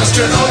across the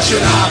western ocean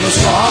I must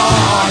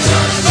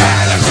wander.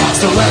 And across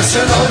the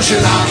western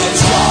ocean I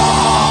must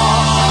wander.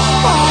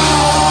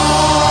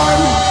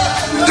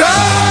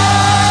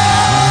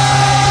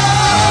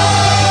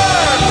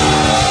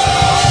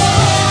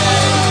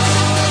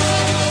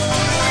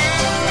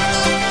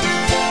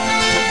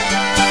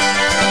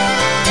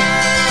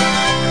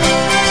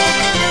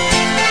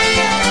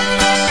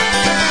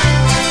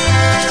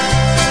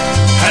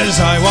 As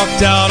I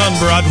walked out on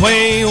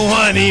Broadway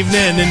one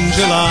evening in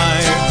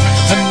July,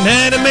 I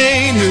met a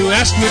maid who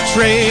asked me to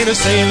trade a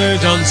Sailor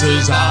John,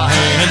 says I,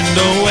 and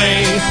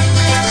away.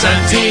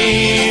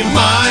 Santee,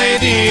 my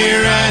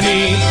dear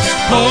Annie,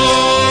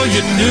 oh,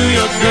 you New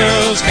York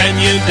girls, can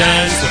you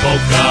dance the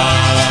polka?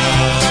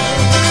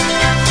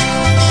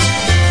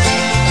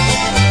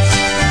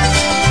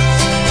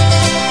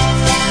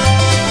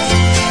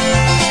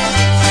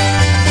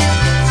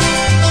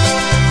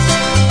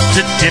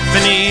 To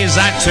Tiffany's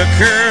I took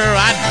her,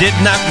 I did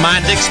not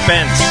mind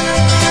expense.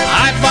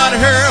 I bought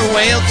her a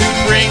whale to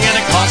bring, and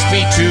it cost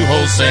me 2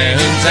 whole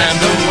cents. And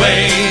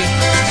away,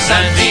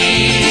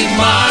 Sandy,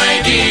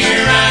 my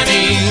dear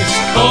Annie,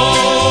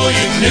 oh,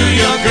 you New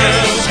York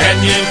girls,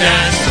 can you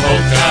dance the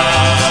polka?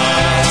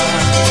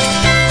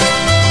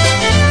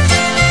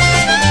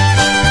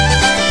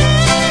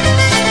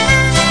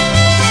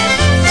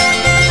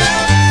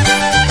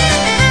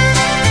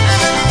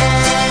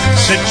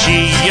 Said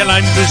she, you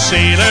like the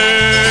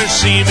sailor,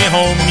 see me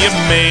home you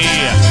may.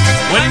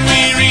 When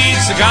we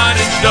reached the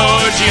cottage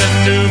door, she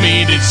knew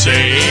me did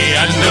say,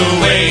 and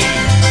away,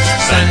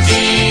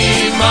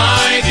 Sandy,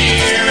 my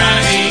dear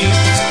Annie,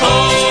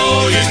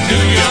 oh, you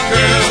New York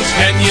girls,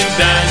 can you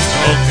dance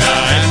polka?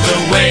 And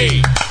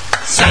away,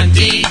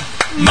 Sandy,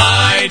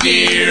 my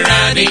dear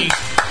Annie,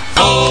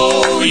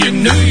 oh, you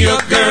New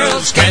York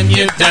girls, can you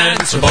you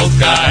dance a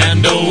polka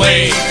and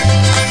away?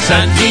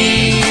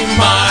 Sandy,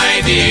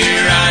 my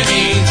dear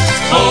Annie,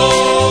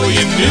 oh,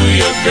 you New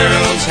York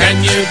girls,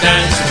 can you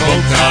dance a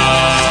polka?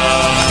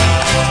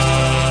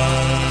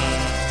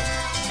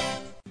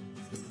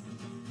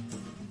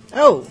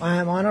 Oh,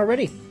 I'm on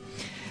already.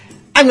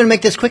 I'm going to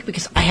make this quick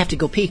because I have to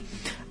go pee.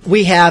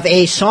 We have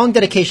a song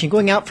dedication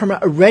going out from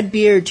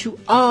Redbeard to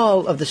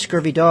all of the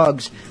scurvy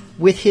dogs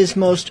with his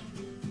most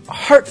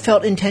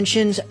heartfelt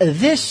intentions.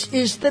 This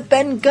is the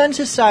Ben Gunn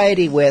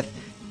Society with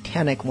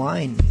Tannic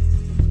Wine.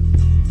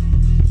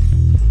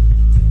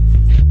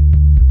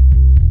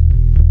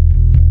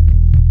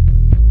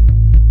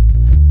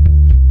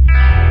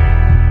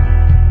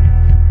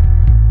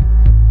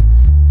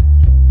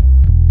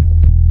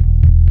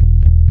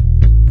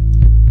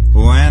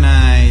 When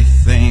I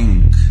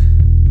think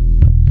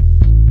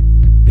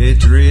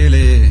it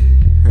really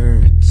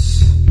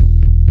hurts,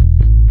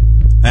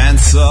 and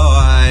so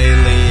I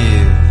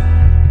leave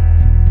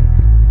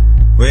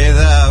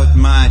without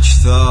much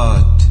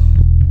thought,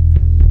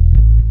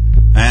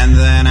 and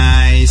then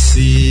I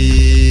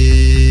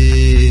see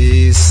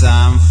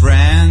some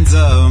friends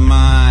of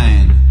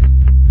mine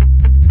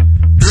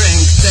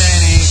drink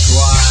Tannic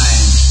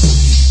wine,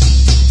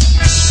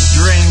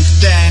 drink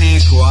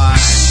Tannic wine.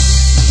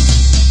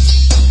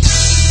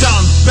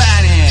 Don't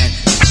panic.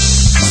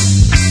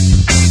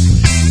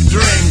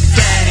 Drink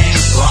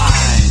Tannic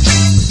wine.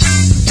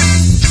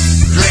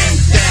 Drink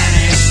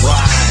Tannic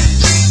wine.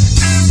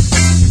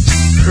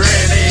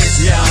 Release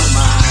your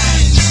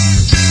mind.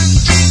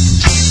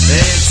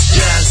 It's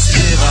just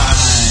divine.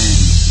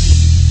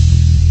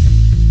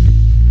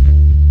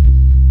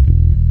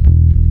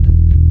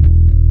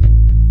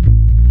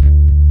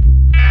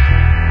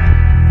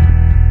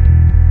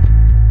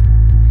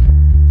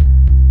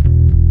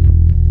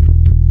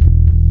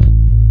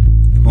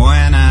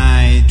 When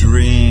I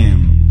dream,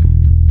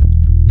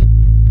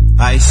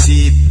 I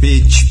see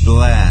pitch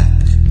black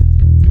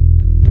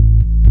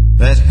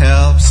that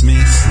helps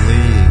me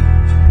sleep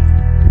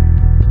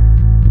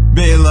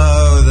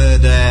below the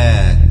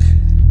deck.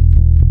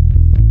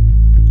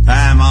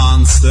 A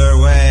monster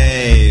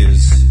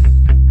waves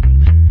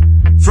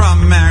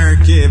from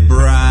murky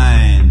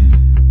brine.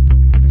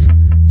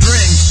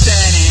 Drink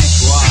Tannic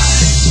wine.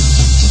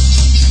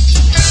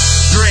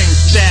 Drink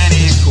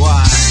Tannic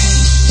wine.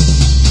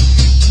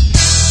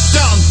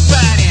 Don't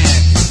panic.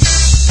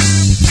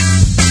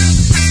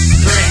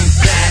 Drink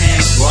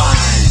Tannic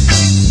wine.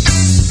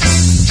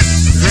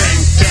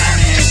 Drink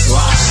Tannic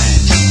wine.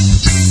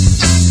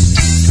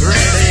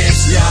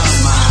 Release your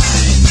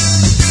mind.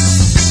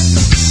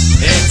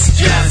 It's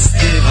just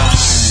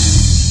divine.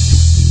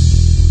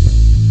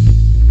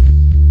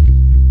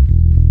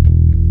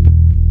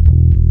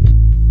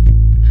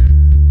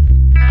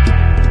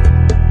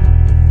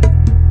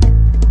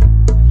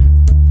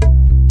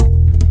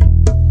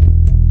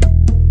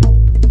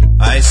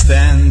 I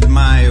stand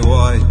my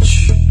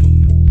watch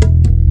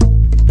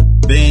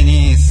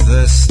beneath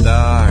the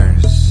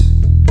stars.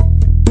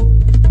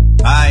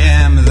 I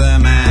am the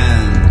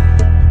man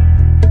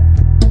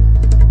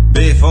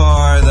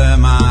before the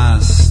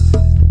mast.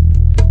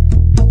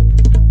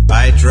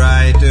 I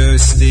try to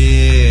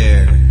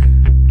steer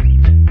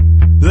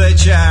the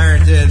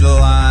charted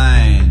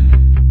line.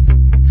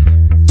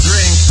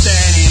 Drink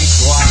Tannic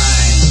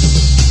wine.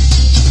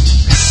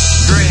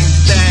 Drink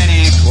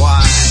Tannic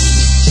wine.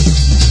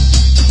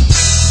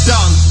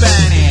 Don't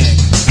panic.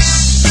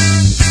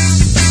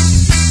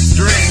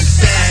 Drink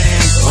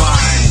Tannic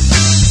wine.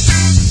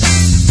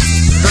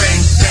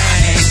 Drink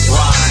Tannic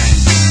wine.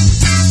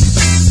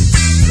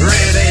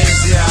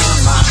 Release your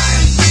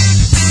mind.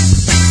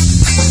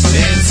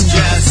 It's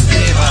just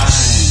divine.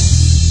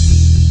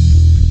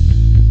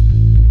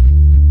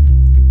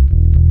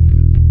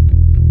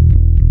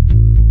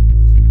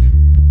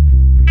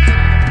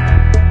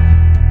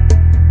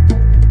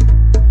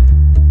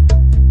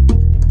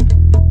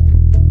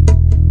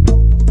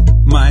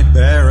 My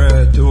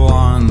parrot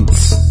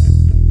wants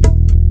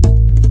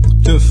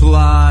to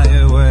fly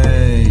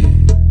away.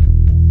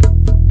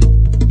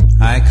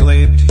 I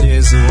clipped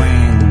his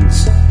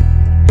wings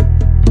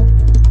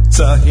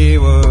so he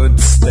would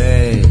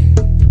stay.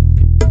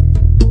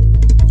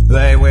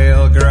 They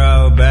will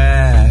grow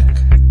back.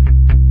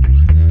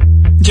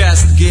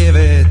 Just give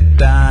it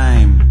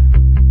time.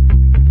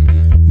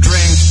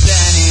 Drink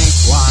Tannic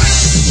wine.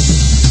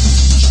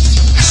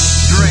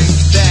 Drink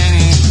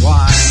Tannic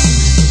wine.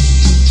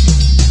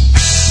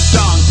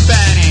 Don't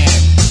panic.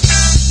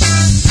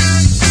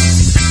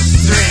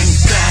 Drink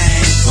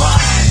Tannic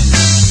wine.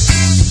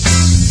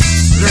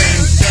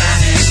 Drink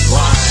Tannic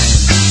wine.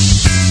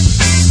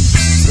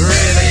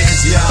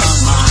 Release your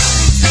mind.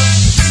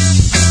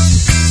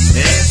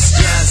 It's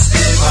just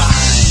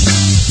divine.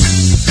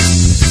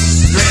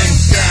 Drink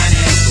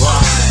Tannic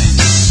wine.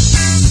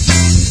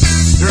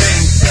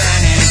 Drink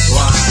Tannic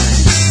wine.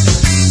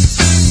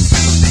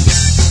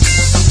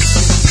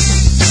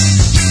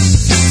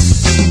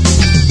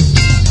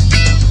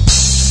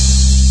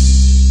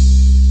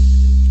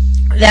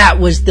 That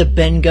was the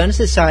Ben Gunn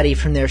Society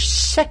from their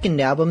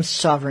second album,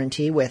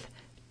 Sovereignty, with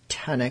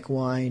tonic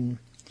wine.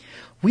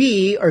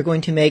 We are going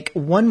to make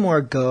one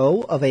more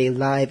go of a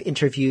live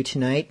interview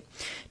tonight,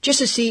 just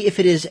to see if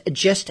it is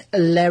just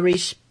Larry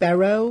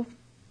Sparrow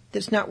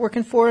that's not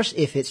working for us,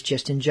 if it's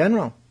just in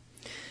general.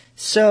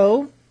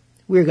 So,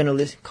 we're going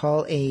to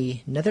call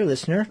another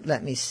listener.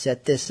 Let me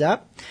set this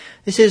up.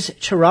 This is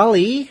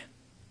Tirali,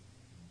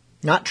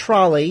 not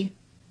Trolley,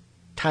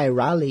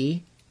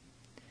 Tirali.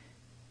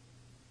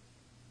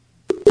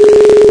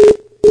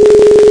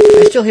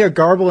 I still hear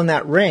garble in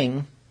that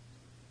ring.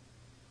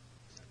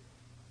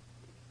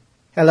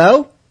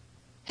 Hello?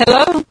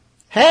 Hello?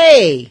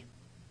 Hey!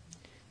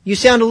 You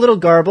sound a little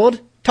garbled.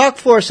 Talk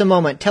for us a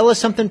moment. Tell us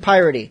something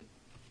piratey.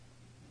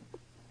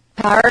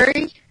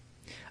 Piratey?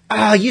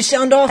 Oh, you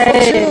sound awful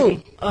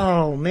too.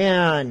 Oh,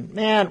 man.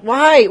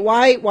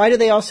 Why do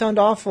they all sound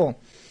awful?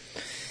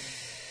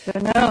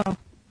 Don't know.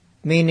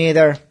 Me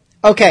neither.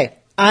 Okay,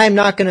 I'm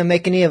not going to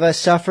make any of us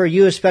suffer,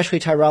 you especially,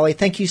 Tyrali.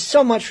 Thank you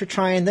so much for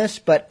trying this,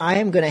 but I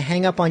am going to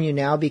hang up on you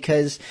now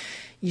because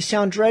you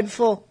sound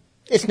dreadful.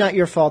 It's not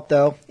your fault,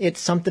 though. It's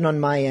something on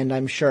my end,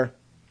 I'm sure.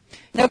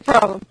 No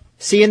problem.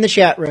 See you in the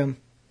chat room.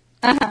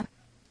 Uh-huh.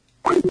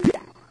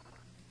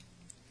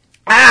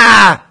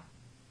 Ah!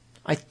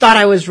 I thought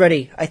I was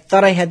ready. I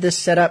thought I had this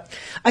set up.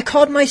 I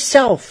called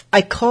myself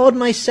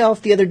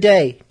the other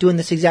day doing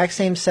this exact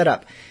same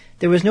setup.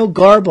 There was no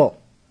garble.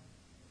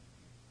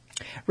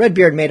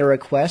 Redbeard made a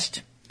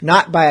request,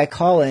 not by a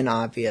call-in,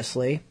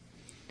 obviously.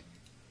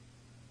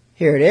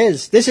 Here it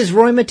is. This is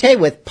Roy Mette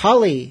with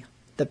Polly,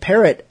 the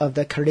Parrot of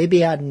the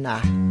Caribbean.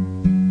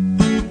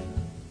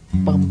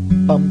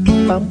 Bum, bum,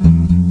 bum.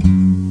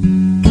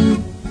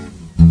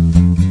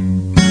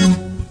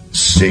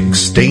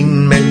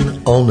 16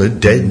 men on a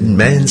dead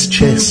man's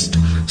chest,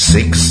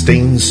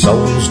 16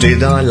 souls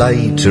did I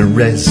lay to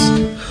rest,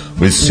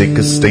 with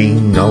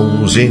 16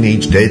 holes in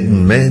each dead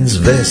man's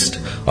vest.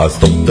 I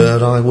thought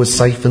that I was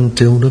safe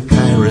until the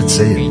parrot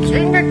said, "It's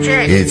in the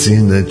chest." It's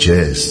in the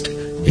chest,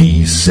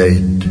 he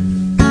said.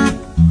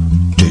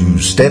 2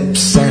 steps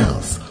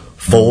south,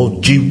 4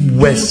 due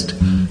west,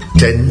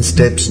 10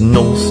 steps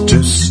north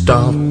to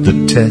start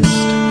the test.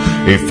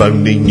 If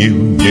only you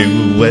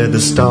knew where to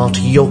start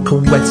your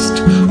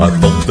quest. I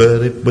thought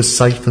that it was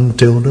safe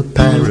until the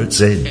parrot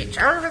said, "It's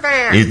over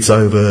there." It's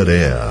over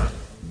there,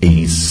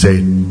 he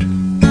said.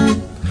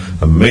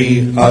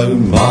 Me, oh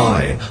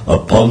my,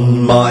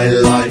 upon my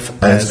life,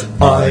 as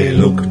I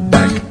look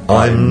back,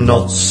 I'm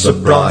not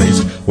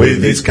surprised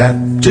with his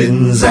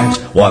captain's act.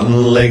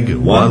 1 leg,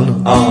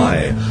 1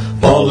 eye.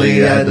 Polly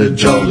had a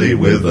jolly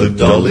with a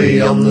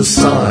dolly on the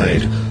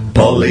side.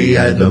 Polly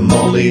had a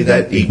molly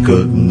that he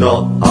could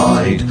not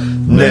hide.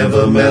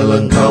 Never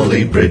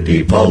melancholy,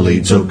 pretty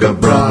Polly took a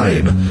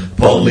bribe.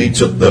 Polly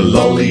took the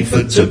lolly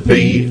for to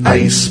be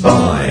a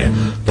spy.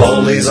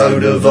 Polly's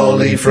owed a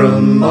volley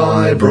from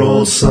my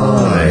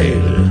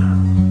broadside.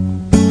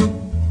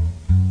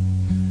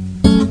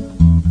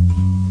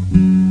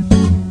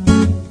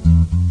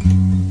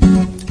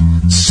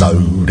 So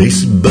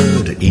this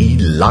bird, he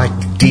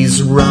liked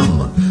his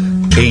rum.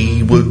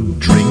 He would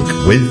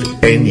drink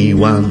with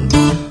anyone.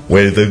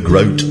 With a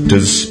groat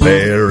to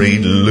spare,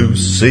 he'd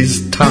loose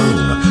his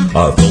tongue.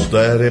 I thought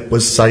that it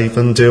was safe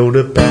until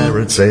the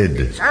parrot said,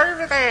 "It's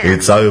over there."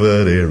 It's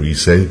over there, he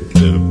said,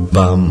 the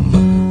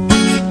bum.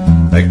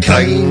 It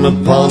came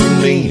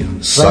upon me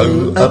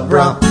so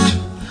abrupt,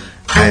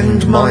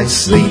 and my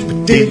sleep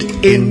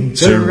did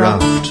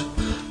interrupt,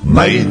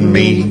 made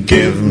me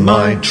give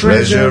my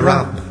treasure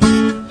up.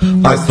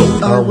 I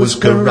thought I was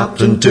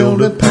corrupt until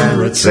the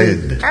parrot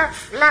said,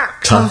 "Tough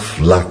luck."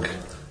 Tough luck,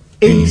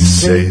 he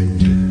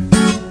said.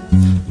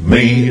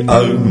 Me,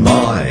 oh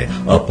my,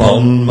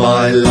 upon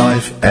my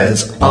life,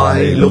 as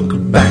I look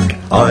back,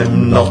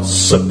 I'm not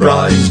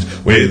surprised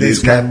with his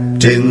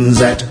captain's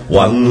act.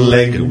 1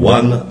 leg,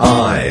 1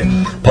 eye.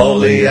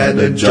 Polly had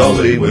a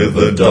jolly with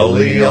a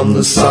dolly on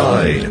the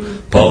side.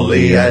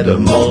 Polly had a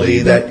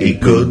molly that he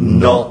could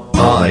not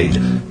hide.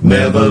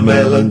 Never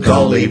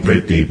melancholy,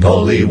 pretty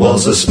Polly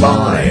was a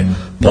spy.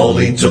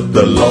 Polly took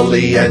the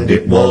lolly and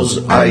it was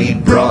a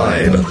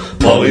bribe.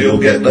 Polly'll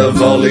get the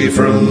volley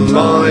from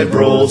my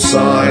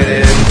broadside.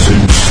 And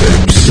 2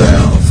 steps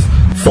south,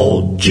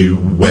 4 due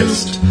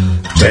west,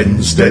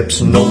 10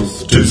 steps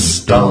north to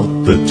start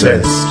the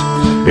test.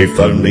 If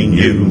only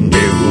you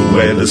knew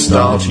where to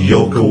start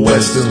your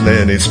quest. And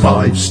then it's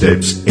 5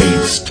 steps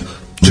east,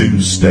 2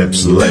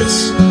 steps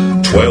less,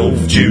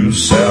 12 due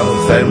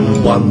south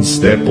and 1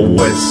 step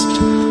west.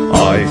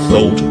 I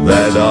thought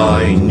that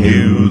I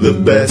knew the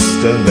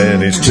best. And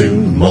then it's 2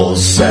 more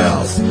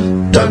south,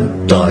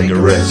 don't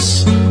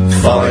digress,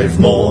 5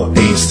 more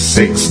east,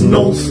 6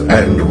 north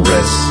and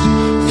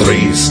rest,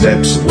 3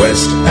 steps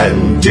west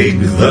and dig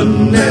the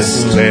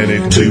nest. Then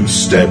it's 2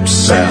 steps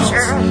south,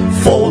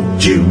 4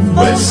 due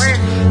west,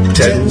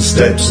 10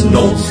 steps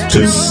north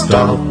to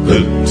start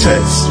the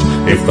test.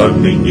 If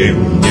only you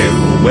knew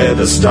where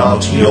to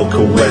start your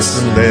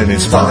quest. And then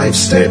it's 5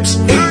 steps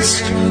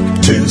east,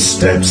 2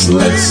 steps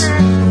less,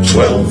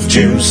 12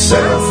 due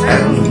south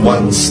and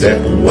 1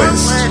 step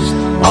west.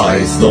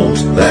 I thought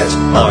that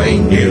I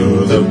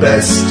knew the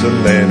best,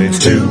 and then it's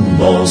 2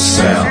 more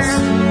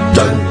south.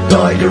 Don't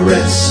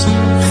digress.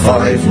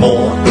 5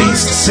 more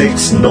east,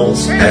 6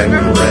 north,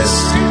 and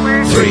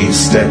rest. 3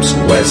 steps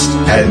west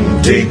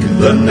and dig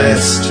the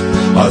nest.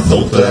 I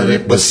thought that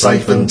it was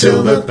safe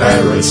until the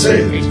parrot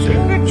said,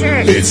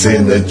 it's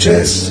in the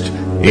chest,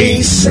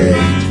 he said.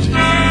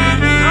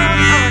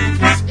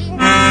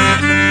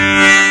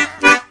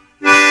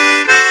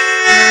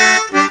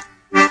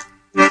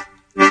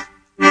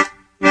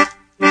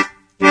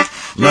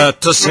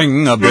 Let us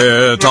sing a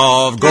bit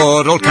of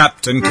good old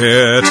Captain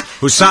Kit,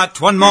 who sat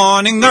one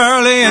morning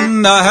early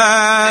in the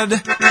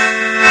head.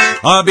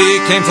 A bee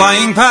came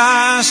flying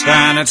past,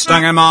 and it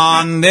stung him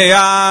on the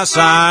ass,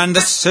 and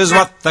this is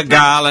what the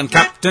gallant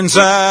captain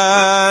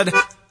said.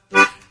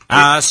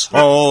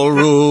 Asshole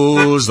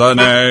rules the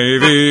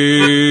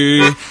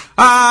navy,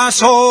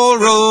 asshole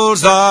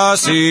rules the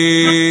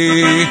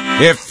sea.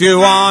 If you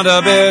want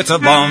a bit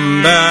of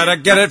bum, better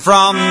get it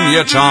from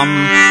your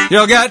chum.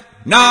 You'll get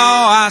no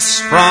ass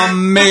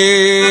from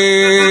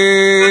me.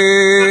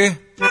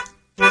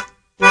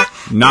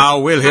 Now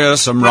we'll hear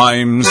some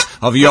rhymes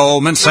of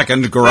Yeoman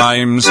Second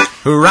Grimes,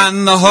 who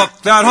ran the hook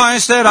that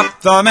hoisted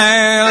up the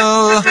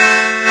mail.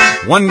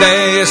 One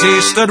day as he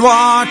stood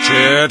watch,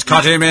 it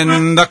caught him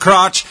in the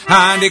crotch,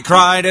 and he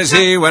cried as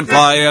he went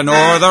flying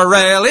o'er the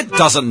rail, it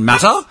doesn't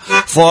matter,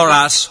 for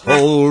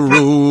asshole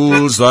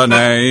rules the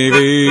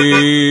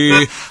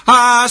navy,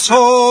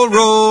 asshole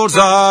rules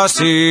the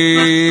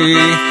sea.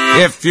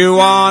 If you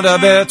want a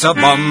bit of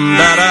bum,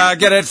 better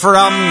get it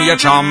from your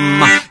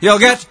chum. You'll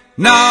get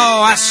no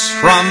ass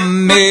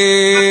from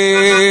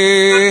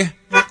me.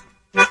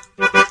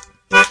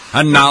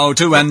 And now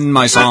to end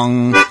my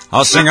song,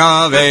 I'll sing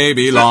of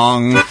A.B.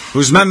 Long,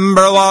 whose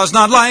member was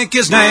not like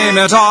his name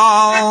at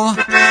all.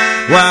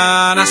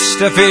 When asked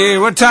if he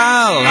would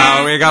tell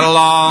how he got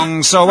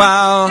along so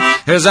well,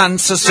 his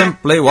answer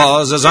simply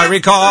was, as I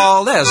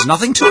recall, there's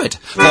nothing to it,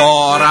 for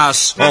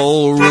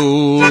asshole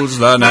rules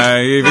the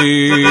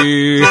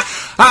navy,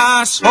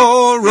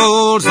 asshole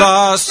rules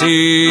the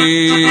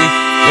sea.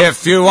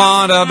 If you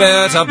want a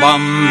bit of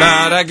bum,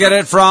 better get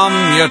it from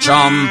your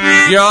chum.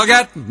 You'll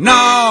get no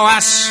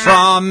ass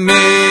from me.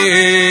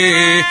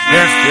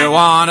 If you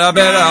want a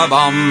bit of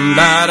bum,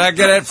 better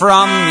get it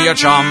from your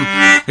chum.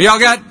 You'll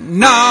get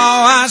no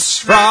ass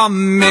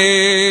from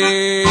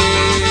me.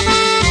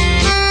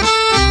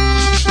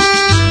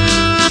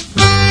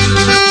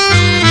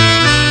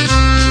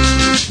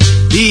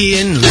 The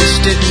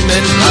enlisted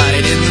men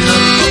ride in the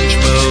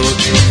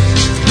boat.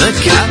 The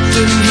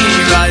captain, he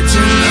rides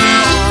in the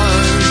barge.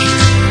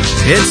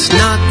 It's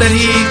not that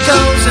he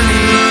goes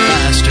any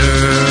faster,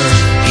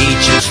 he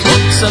just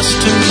wants us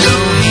to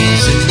know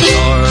he's in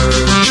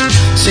charge.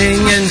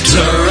 Singing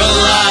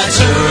Turralai,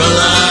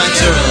 Turralai,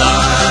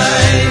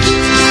 Turralai,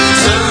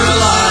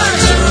 Turralai,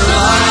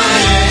 Turralai,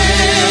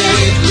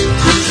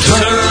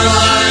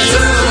 Turralai,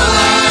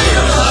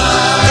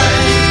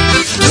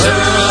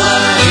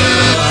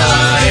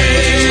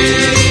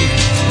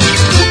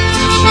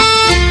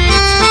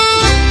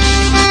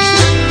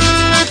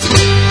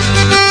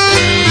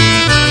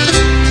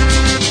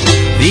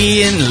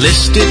 The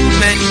enlisted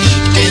men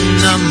eat in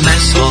the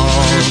mess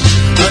hall,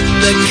 but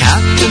the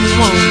captain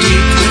won't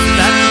eat with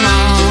that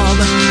mob.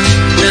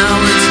 Now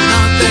it's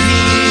not that he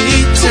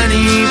eats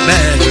any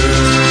better,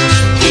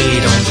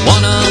 he don't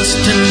want us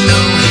to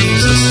know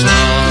he's a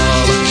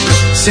snob.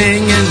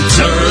 Singing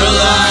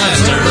Turralai,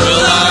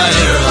 Turralai,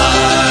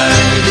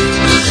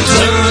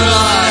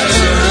 Turralai,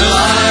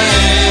 Turralai,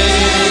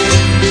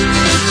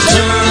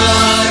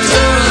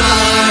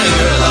 Turralai,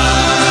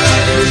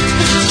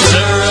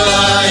 Turralai, Turralai,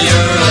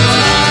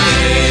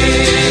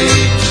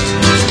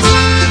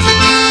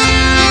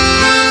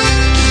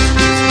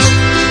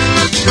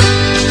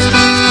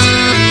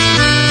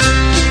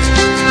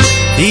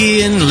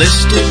 The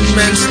enlisted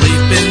men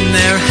sleep in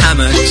their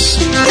hammocks.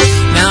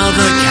 Now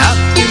the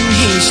captain,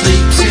 he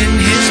sleeps in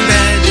his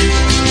bed.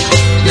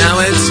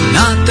 Now it's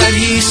not that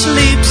he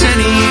sleeps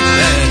any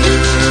better,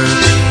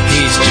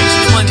 he's just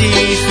 20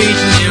 feet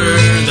nearer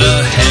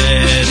the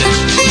head.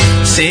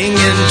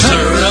 Singing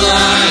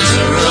Turralai,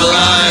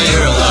 Turralai,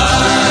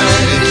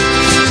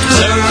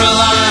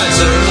 Turralai,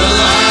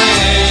 Turralai,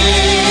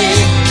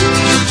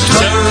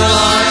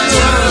 Turralai,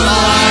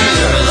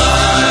 Turralai,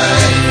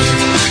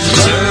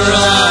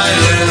 Turralai,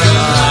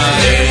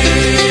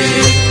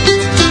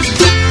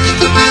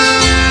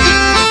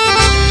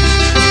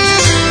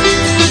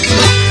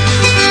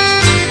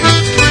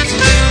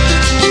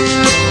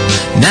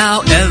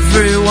 Now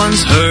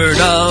everyone's heard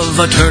of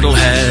a turtle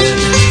head.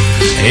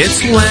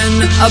 It's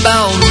when a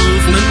bowel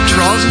movement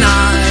draws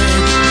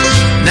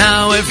nigh.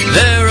 Now if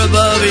they're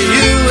above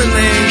you and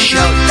they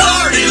shout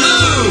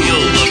Darty-loo,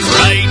 you'll look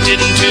right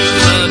into the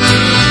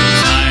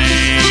turtle's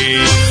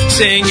eye.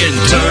 Singing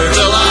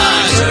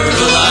Turtle-eye,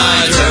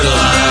 Turtle-eye,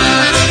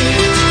 Turtle-eye,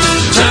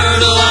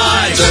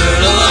 Turtle-eye,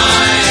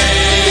 Turtle-eye.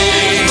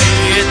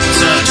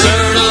 It's a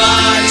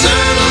Turtle-eye,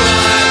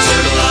 Turtle-eye,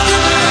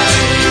 Turtle-eye,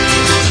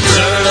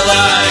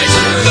 Turtle-eye,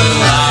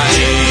 Turtle-eye.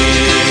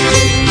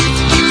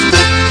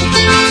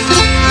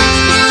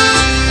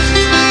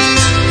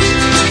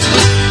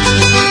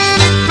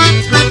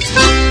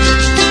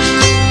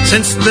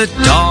 the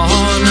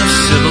dawn of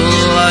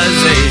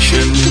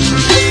civilization,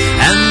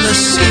 and the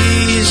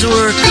seas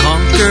were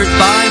conquered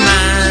by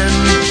man.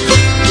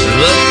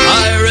 The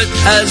pirate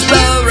has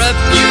the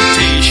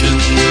reputation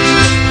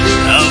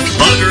of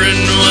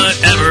buggering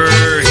whatever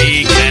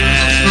he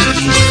can,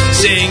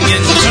 singing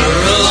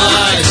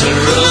Turalai,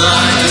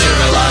 Turalai,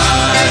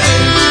 Turalai,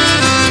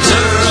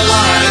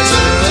 Turalai,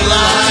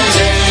 Turalai,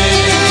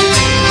 hey.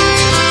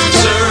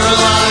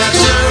 Turalai,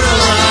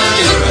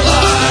 Turalai,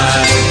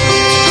 Turalai,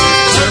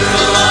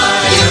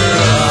 Turalai,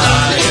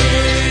 Turalai.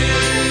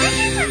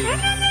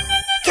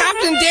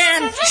 Captain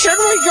Dan,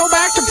 shouldn't we go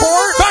back to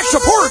port? Back to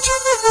port?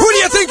 Who do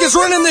you think is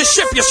running this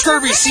ship, you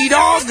scurvy sea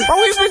dog? But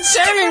we've been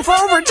sailing for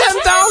over 10,000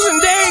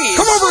 days.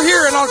 Come over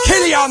here and I'll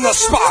kill you on the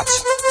spot.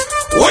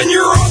 When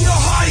you're on the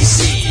high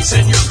seas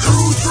and your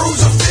crew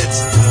throws a fit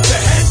to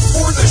head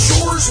for the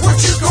shores, what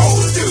you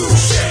gonna do?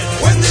 Shit.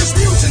 When there's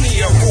mutiny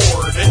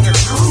aboard and your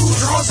crew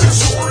draws their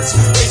swords,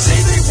 they say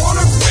they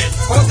wanna quit,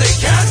 but they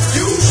can't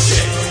do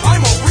shit.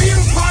 I'm a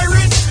real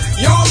pirate,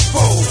 young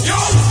foe,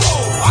 young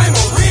foe. I'm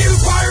a real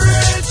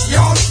pirate,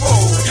 young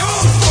foe,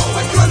 young foe.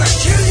 I'm gonna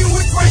kill you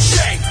with my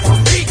shank, or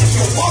make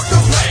you walk the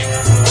plank,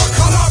 or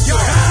cut off your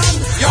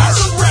hand. You're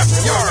a rep,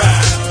 you're a.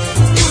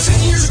 It was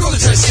 10 years ago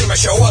they tried to steal my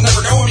show. I'll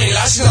never know how many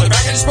lashes on the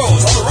back I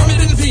disposed. All the rum had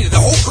been depleted,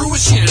 the whole crew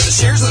was cheated. The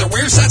shares of their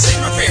weird sad state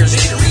of affairs.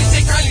 They didn't really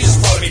take kindly, just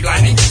followed me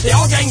blindly. They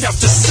all ganged up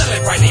to sell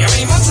it finally. How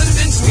many months had it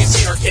been since we had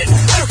seen our kid?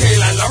 I don't care,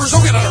 you landlubbers,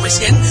 don't get under my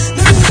skin.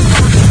 Never mind the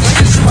cover, just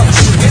like it's whale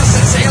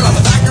set sail on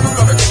the back of a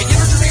rudder. Can we get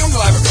her to home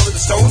till I've recovered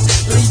the stones?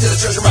 Lead to the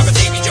treasure map of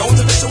Davy Jones.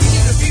 If it's so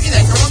easy to beat me,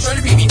 then come on, try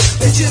to beat me.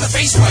 Hit you in the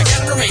face when I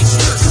can't remain.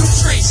 You're a true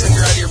disgrace and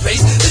you're out of your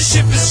place. This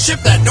ship is a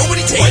ship that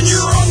nobody takes. When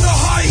you're on the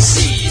high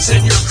seas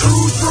and your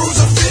crew throws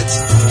a fit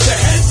to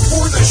head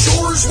for the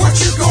shores, what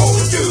you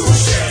gonna do?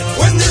 Shit.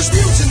 When there's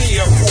mutiny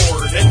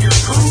aboard and your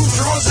crew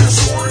draws their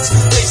swords,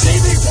 they say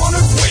they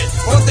wanna quit,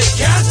 but they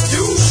can't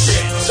do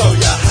shit. So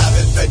you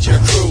haven't fed your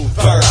crew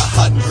for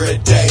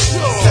 100 days.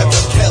 Kept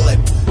them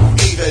killing,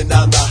 even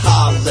on the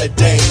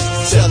holidays.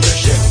 Sail your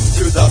ship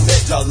through the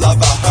middle of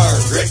a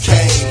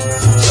hurricane.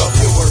 So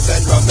fewer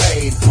than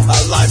remain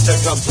alive to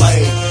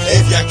complain.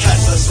 If you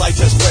catch the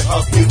slightest whiff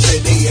of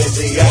mutiny in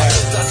the air,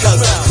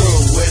 cause the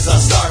crew is a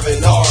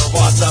starving or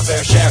wants a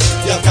fair share,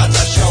 you've got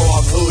to show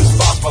them who's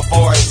boss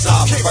before it's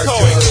off for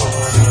two.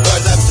 For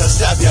them to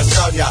stab you,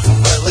 drown you,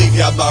 or leave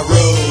you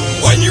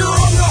marooned. When you're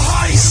on the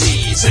high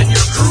seas and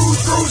your crew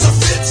throws a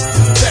fit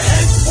to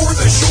head for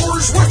the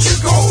shores, what you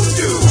gonna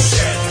do?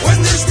 Shit. When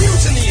there's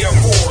mutiny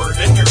aboard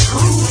and your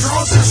crew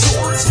draws their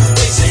swords,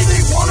 they say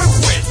they wanna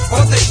quit,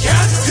 but they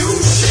can't do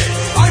shit.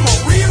 I'm a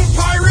real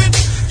pirate,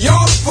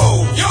 young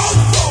foe, young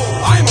foe.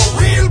 I'm a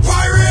real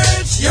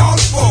pirate, young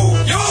foe,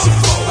 young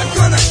foe. I'm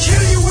gonna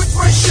kill you with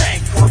my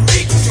shank, or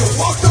make you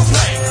walk the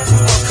plank,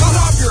 or cut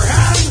off your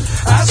hand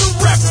as a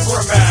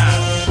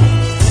reprimand.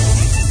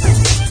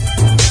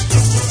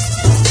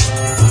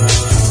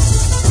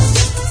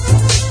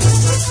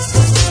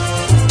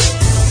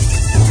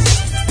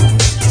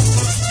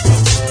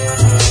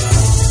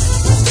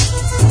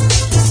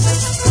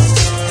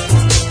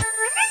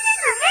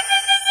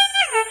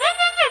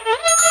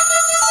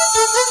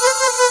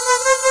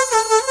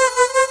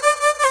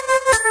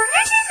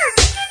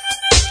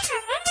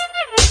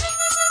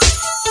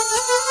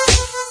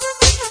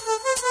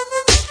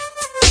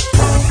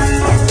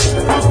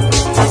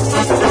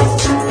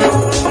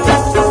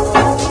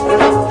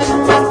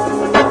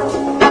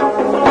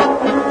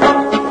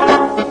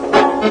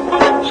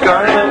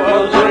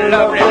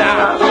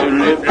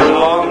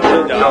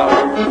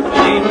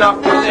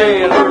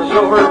 Sailors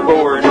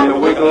overboard to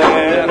wiggle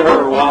in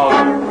her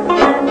water.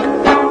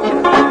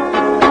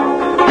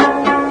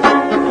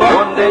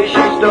 One day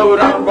she stowed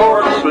on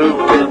board a sloop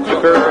and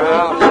took her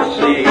out to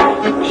sea.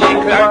 She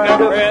climbed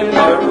up in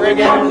the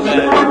rigging and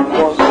said, "Who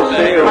wants to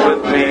sail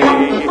with me?"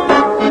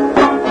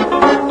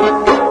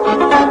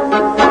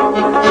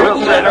 We'll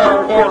set our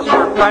course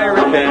for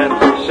pirate and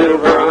for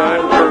silver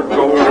and for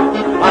gold.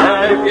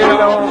 And if you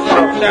don't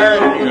stop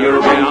staring,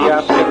 you'll be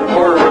asking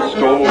for a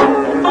score.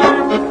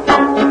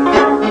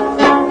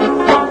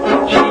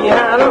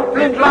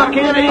 Flintlock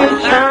in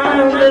his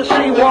hand as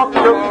he walked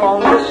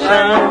upon the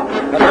sand,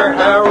 and her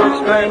hair was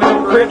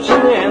flaming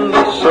crimson in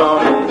the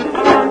sun.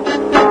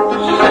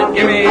 She said,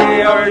 "Give me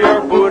all your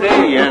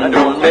booty, and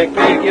don't make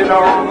me get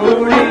all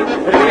moody.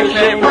 It'd be a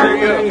shame for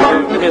you to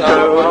miss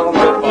out on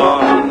the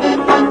fun."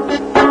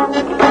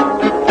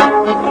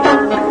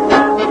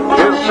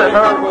 We'll set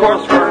our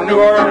course for New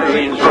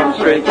Orleans from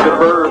straight to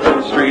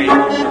Bourbon Street,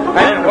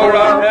 and hold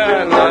our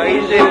hand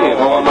easy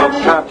on the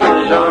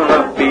passage on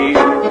the beat.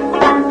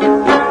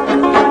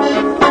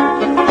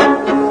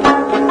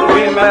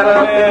 Met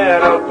her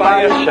at a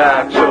fire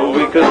shack so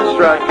we could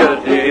strike a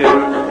deal.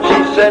 She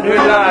said,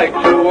 "Who'd like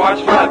to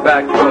watch my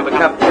back for the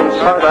captain's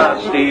heart I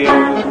steal?"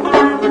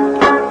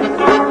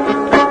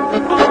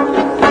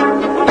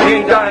 He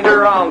dined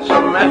her on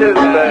some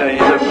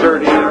etouffees of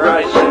dirty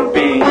rice and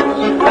beans,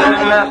 and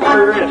asked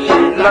her if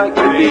she'd like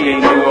to be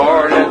New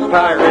Orleans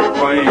pirate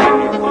queen.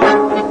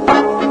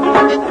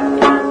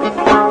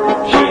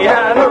 She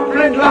had a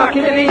flintlock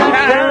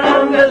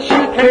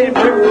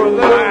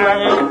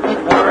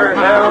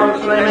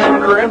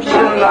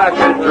seemed like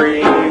a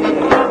dream.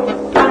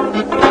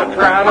 I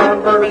tried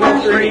on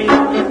Bourbon Street, I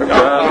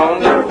got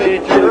on the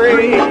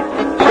 53,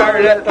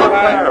 started at the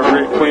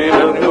Pirate Queen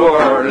of New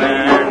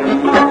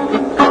Orleans.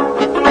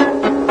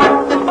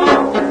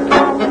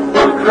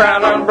 I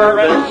tried on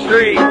Bourbon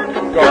Street,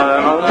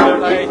 got on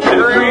the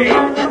 53,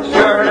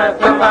 started at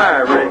the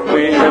Pirate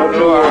Queen of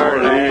New Orleans.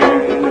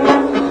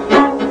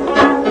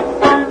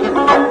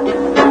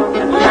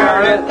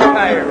 Started at the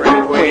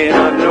Pirate Queen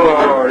of New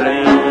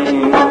Orleans.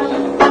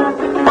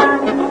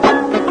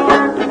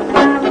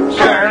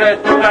 Started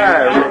at the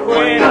Pirate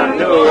Queen of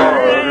New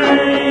Orleans.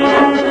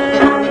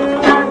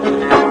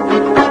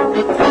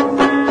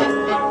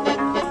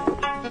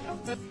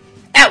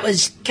 That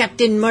was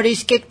Captain Marty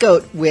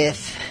Scapegoat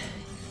with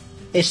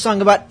a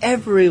song about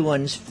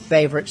everyone's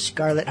favorite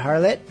Scarlet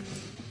Harlot,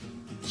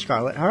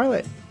 Scarlet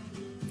Harlot.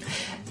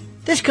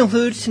 This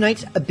concludes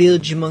tonight's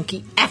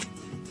Bilgemunky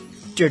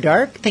After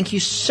Dark. Thank you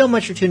so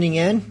much for tuning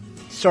in.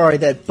 Sorry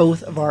that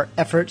both of our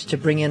efforts to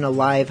bring in a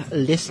live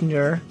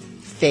listener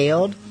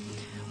failed.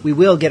 We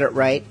will get it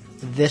right.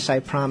 This I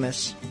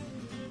promise.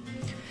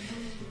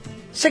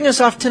 Singing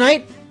us off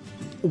tonight,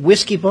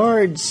 Whiskey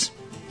Bards,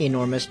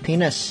 Enormous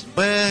Penis.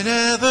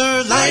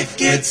 Whenever life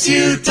gets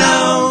you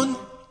down,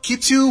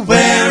 keeps you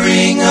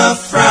wearing a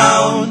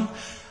frown,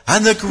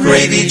 and the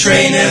gravy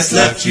train has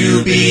left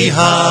you behind.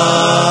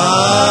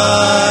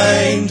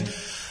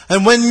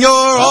 And when you're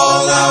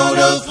all out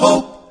of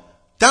hope,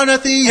 down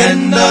at the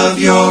end of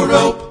your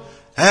rope,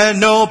 and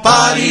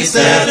nobody's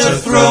there to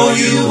throw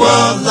you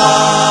a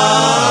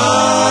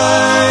line.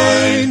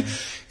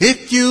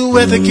 If you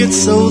ever get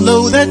so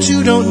low that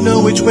you don't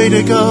know which way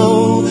to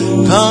go,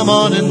 come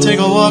on and take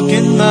a walk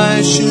in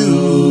my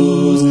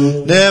shoes.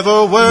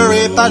 Never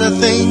worry about a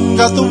thing,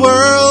 got the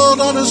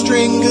world on a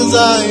string, 'cause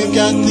I've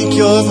got the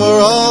cure for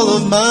all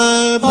of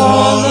my blues.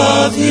 All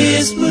of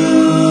his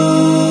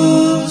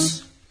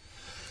blues.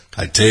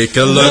 I take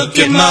a look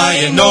at my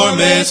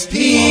enormous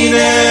penis,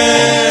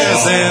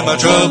 and my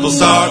troubles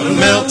start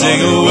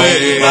melting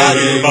away. I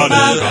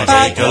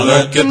take a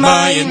look at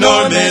my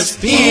enormous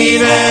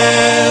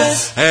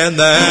penis, and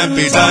the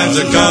happy times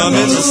are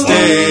coming to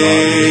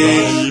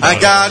stay. I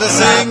gotta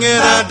sing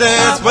and I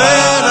dance when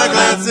I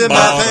glance in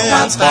my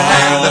pants,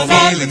 and the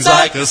feeling's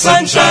like a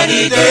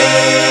sunshiny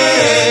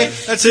day.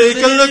 I take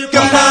a look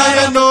at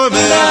my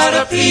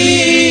enormous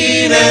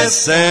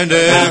penis, and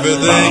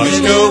everything is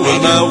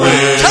going my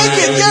way. Take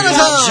it, get it on!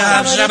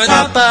 Shop, shop,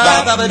 shop,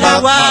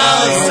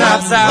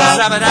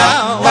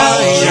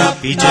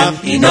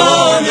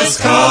 enormous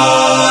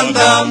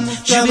condom,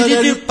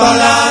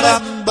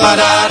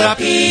 ba-da-da,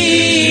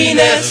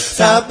 penis,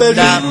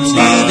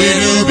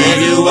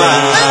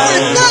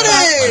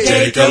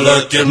 take a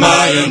look at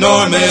my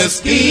enormous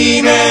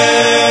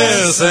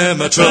penis, and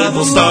my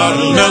troubles start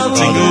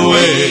melting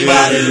away.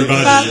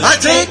 I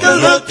take a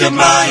look at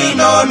my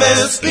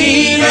enormous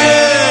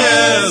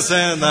penis,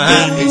 and the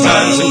happy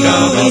times are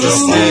coming to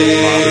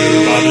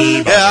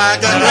stay. Yeah, I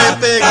got that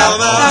big old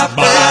mouth,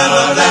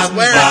 and that's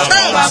where it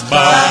counts.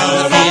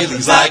 The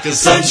feeling's like a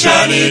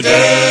sunshiny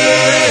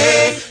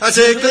day. I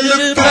take a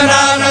look at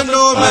my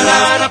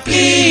enormous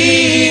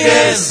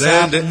penis,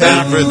 and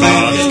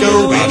everything is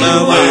going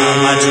my way.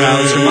 My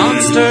trouser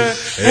monster,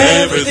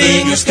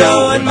 everything is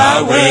going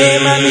my way.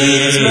 My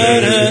knee is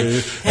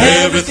murdered,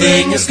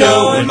 everything is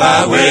going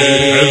my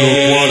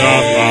way.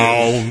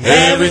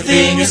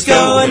 Everything is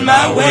going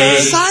my way.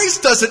 Size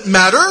doesn't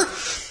matter.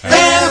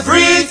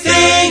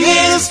 Everything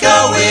is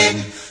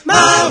going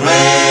my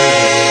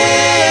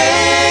way.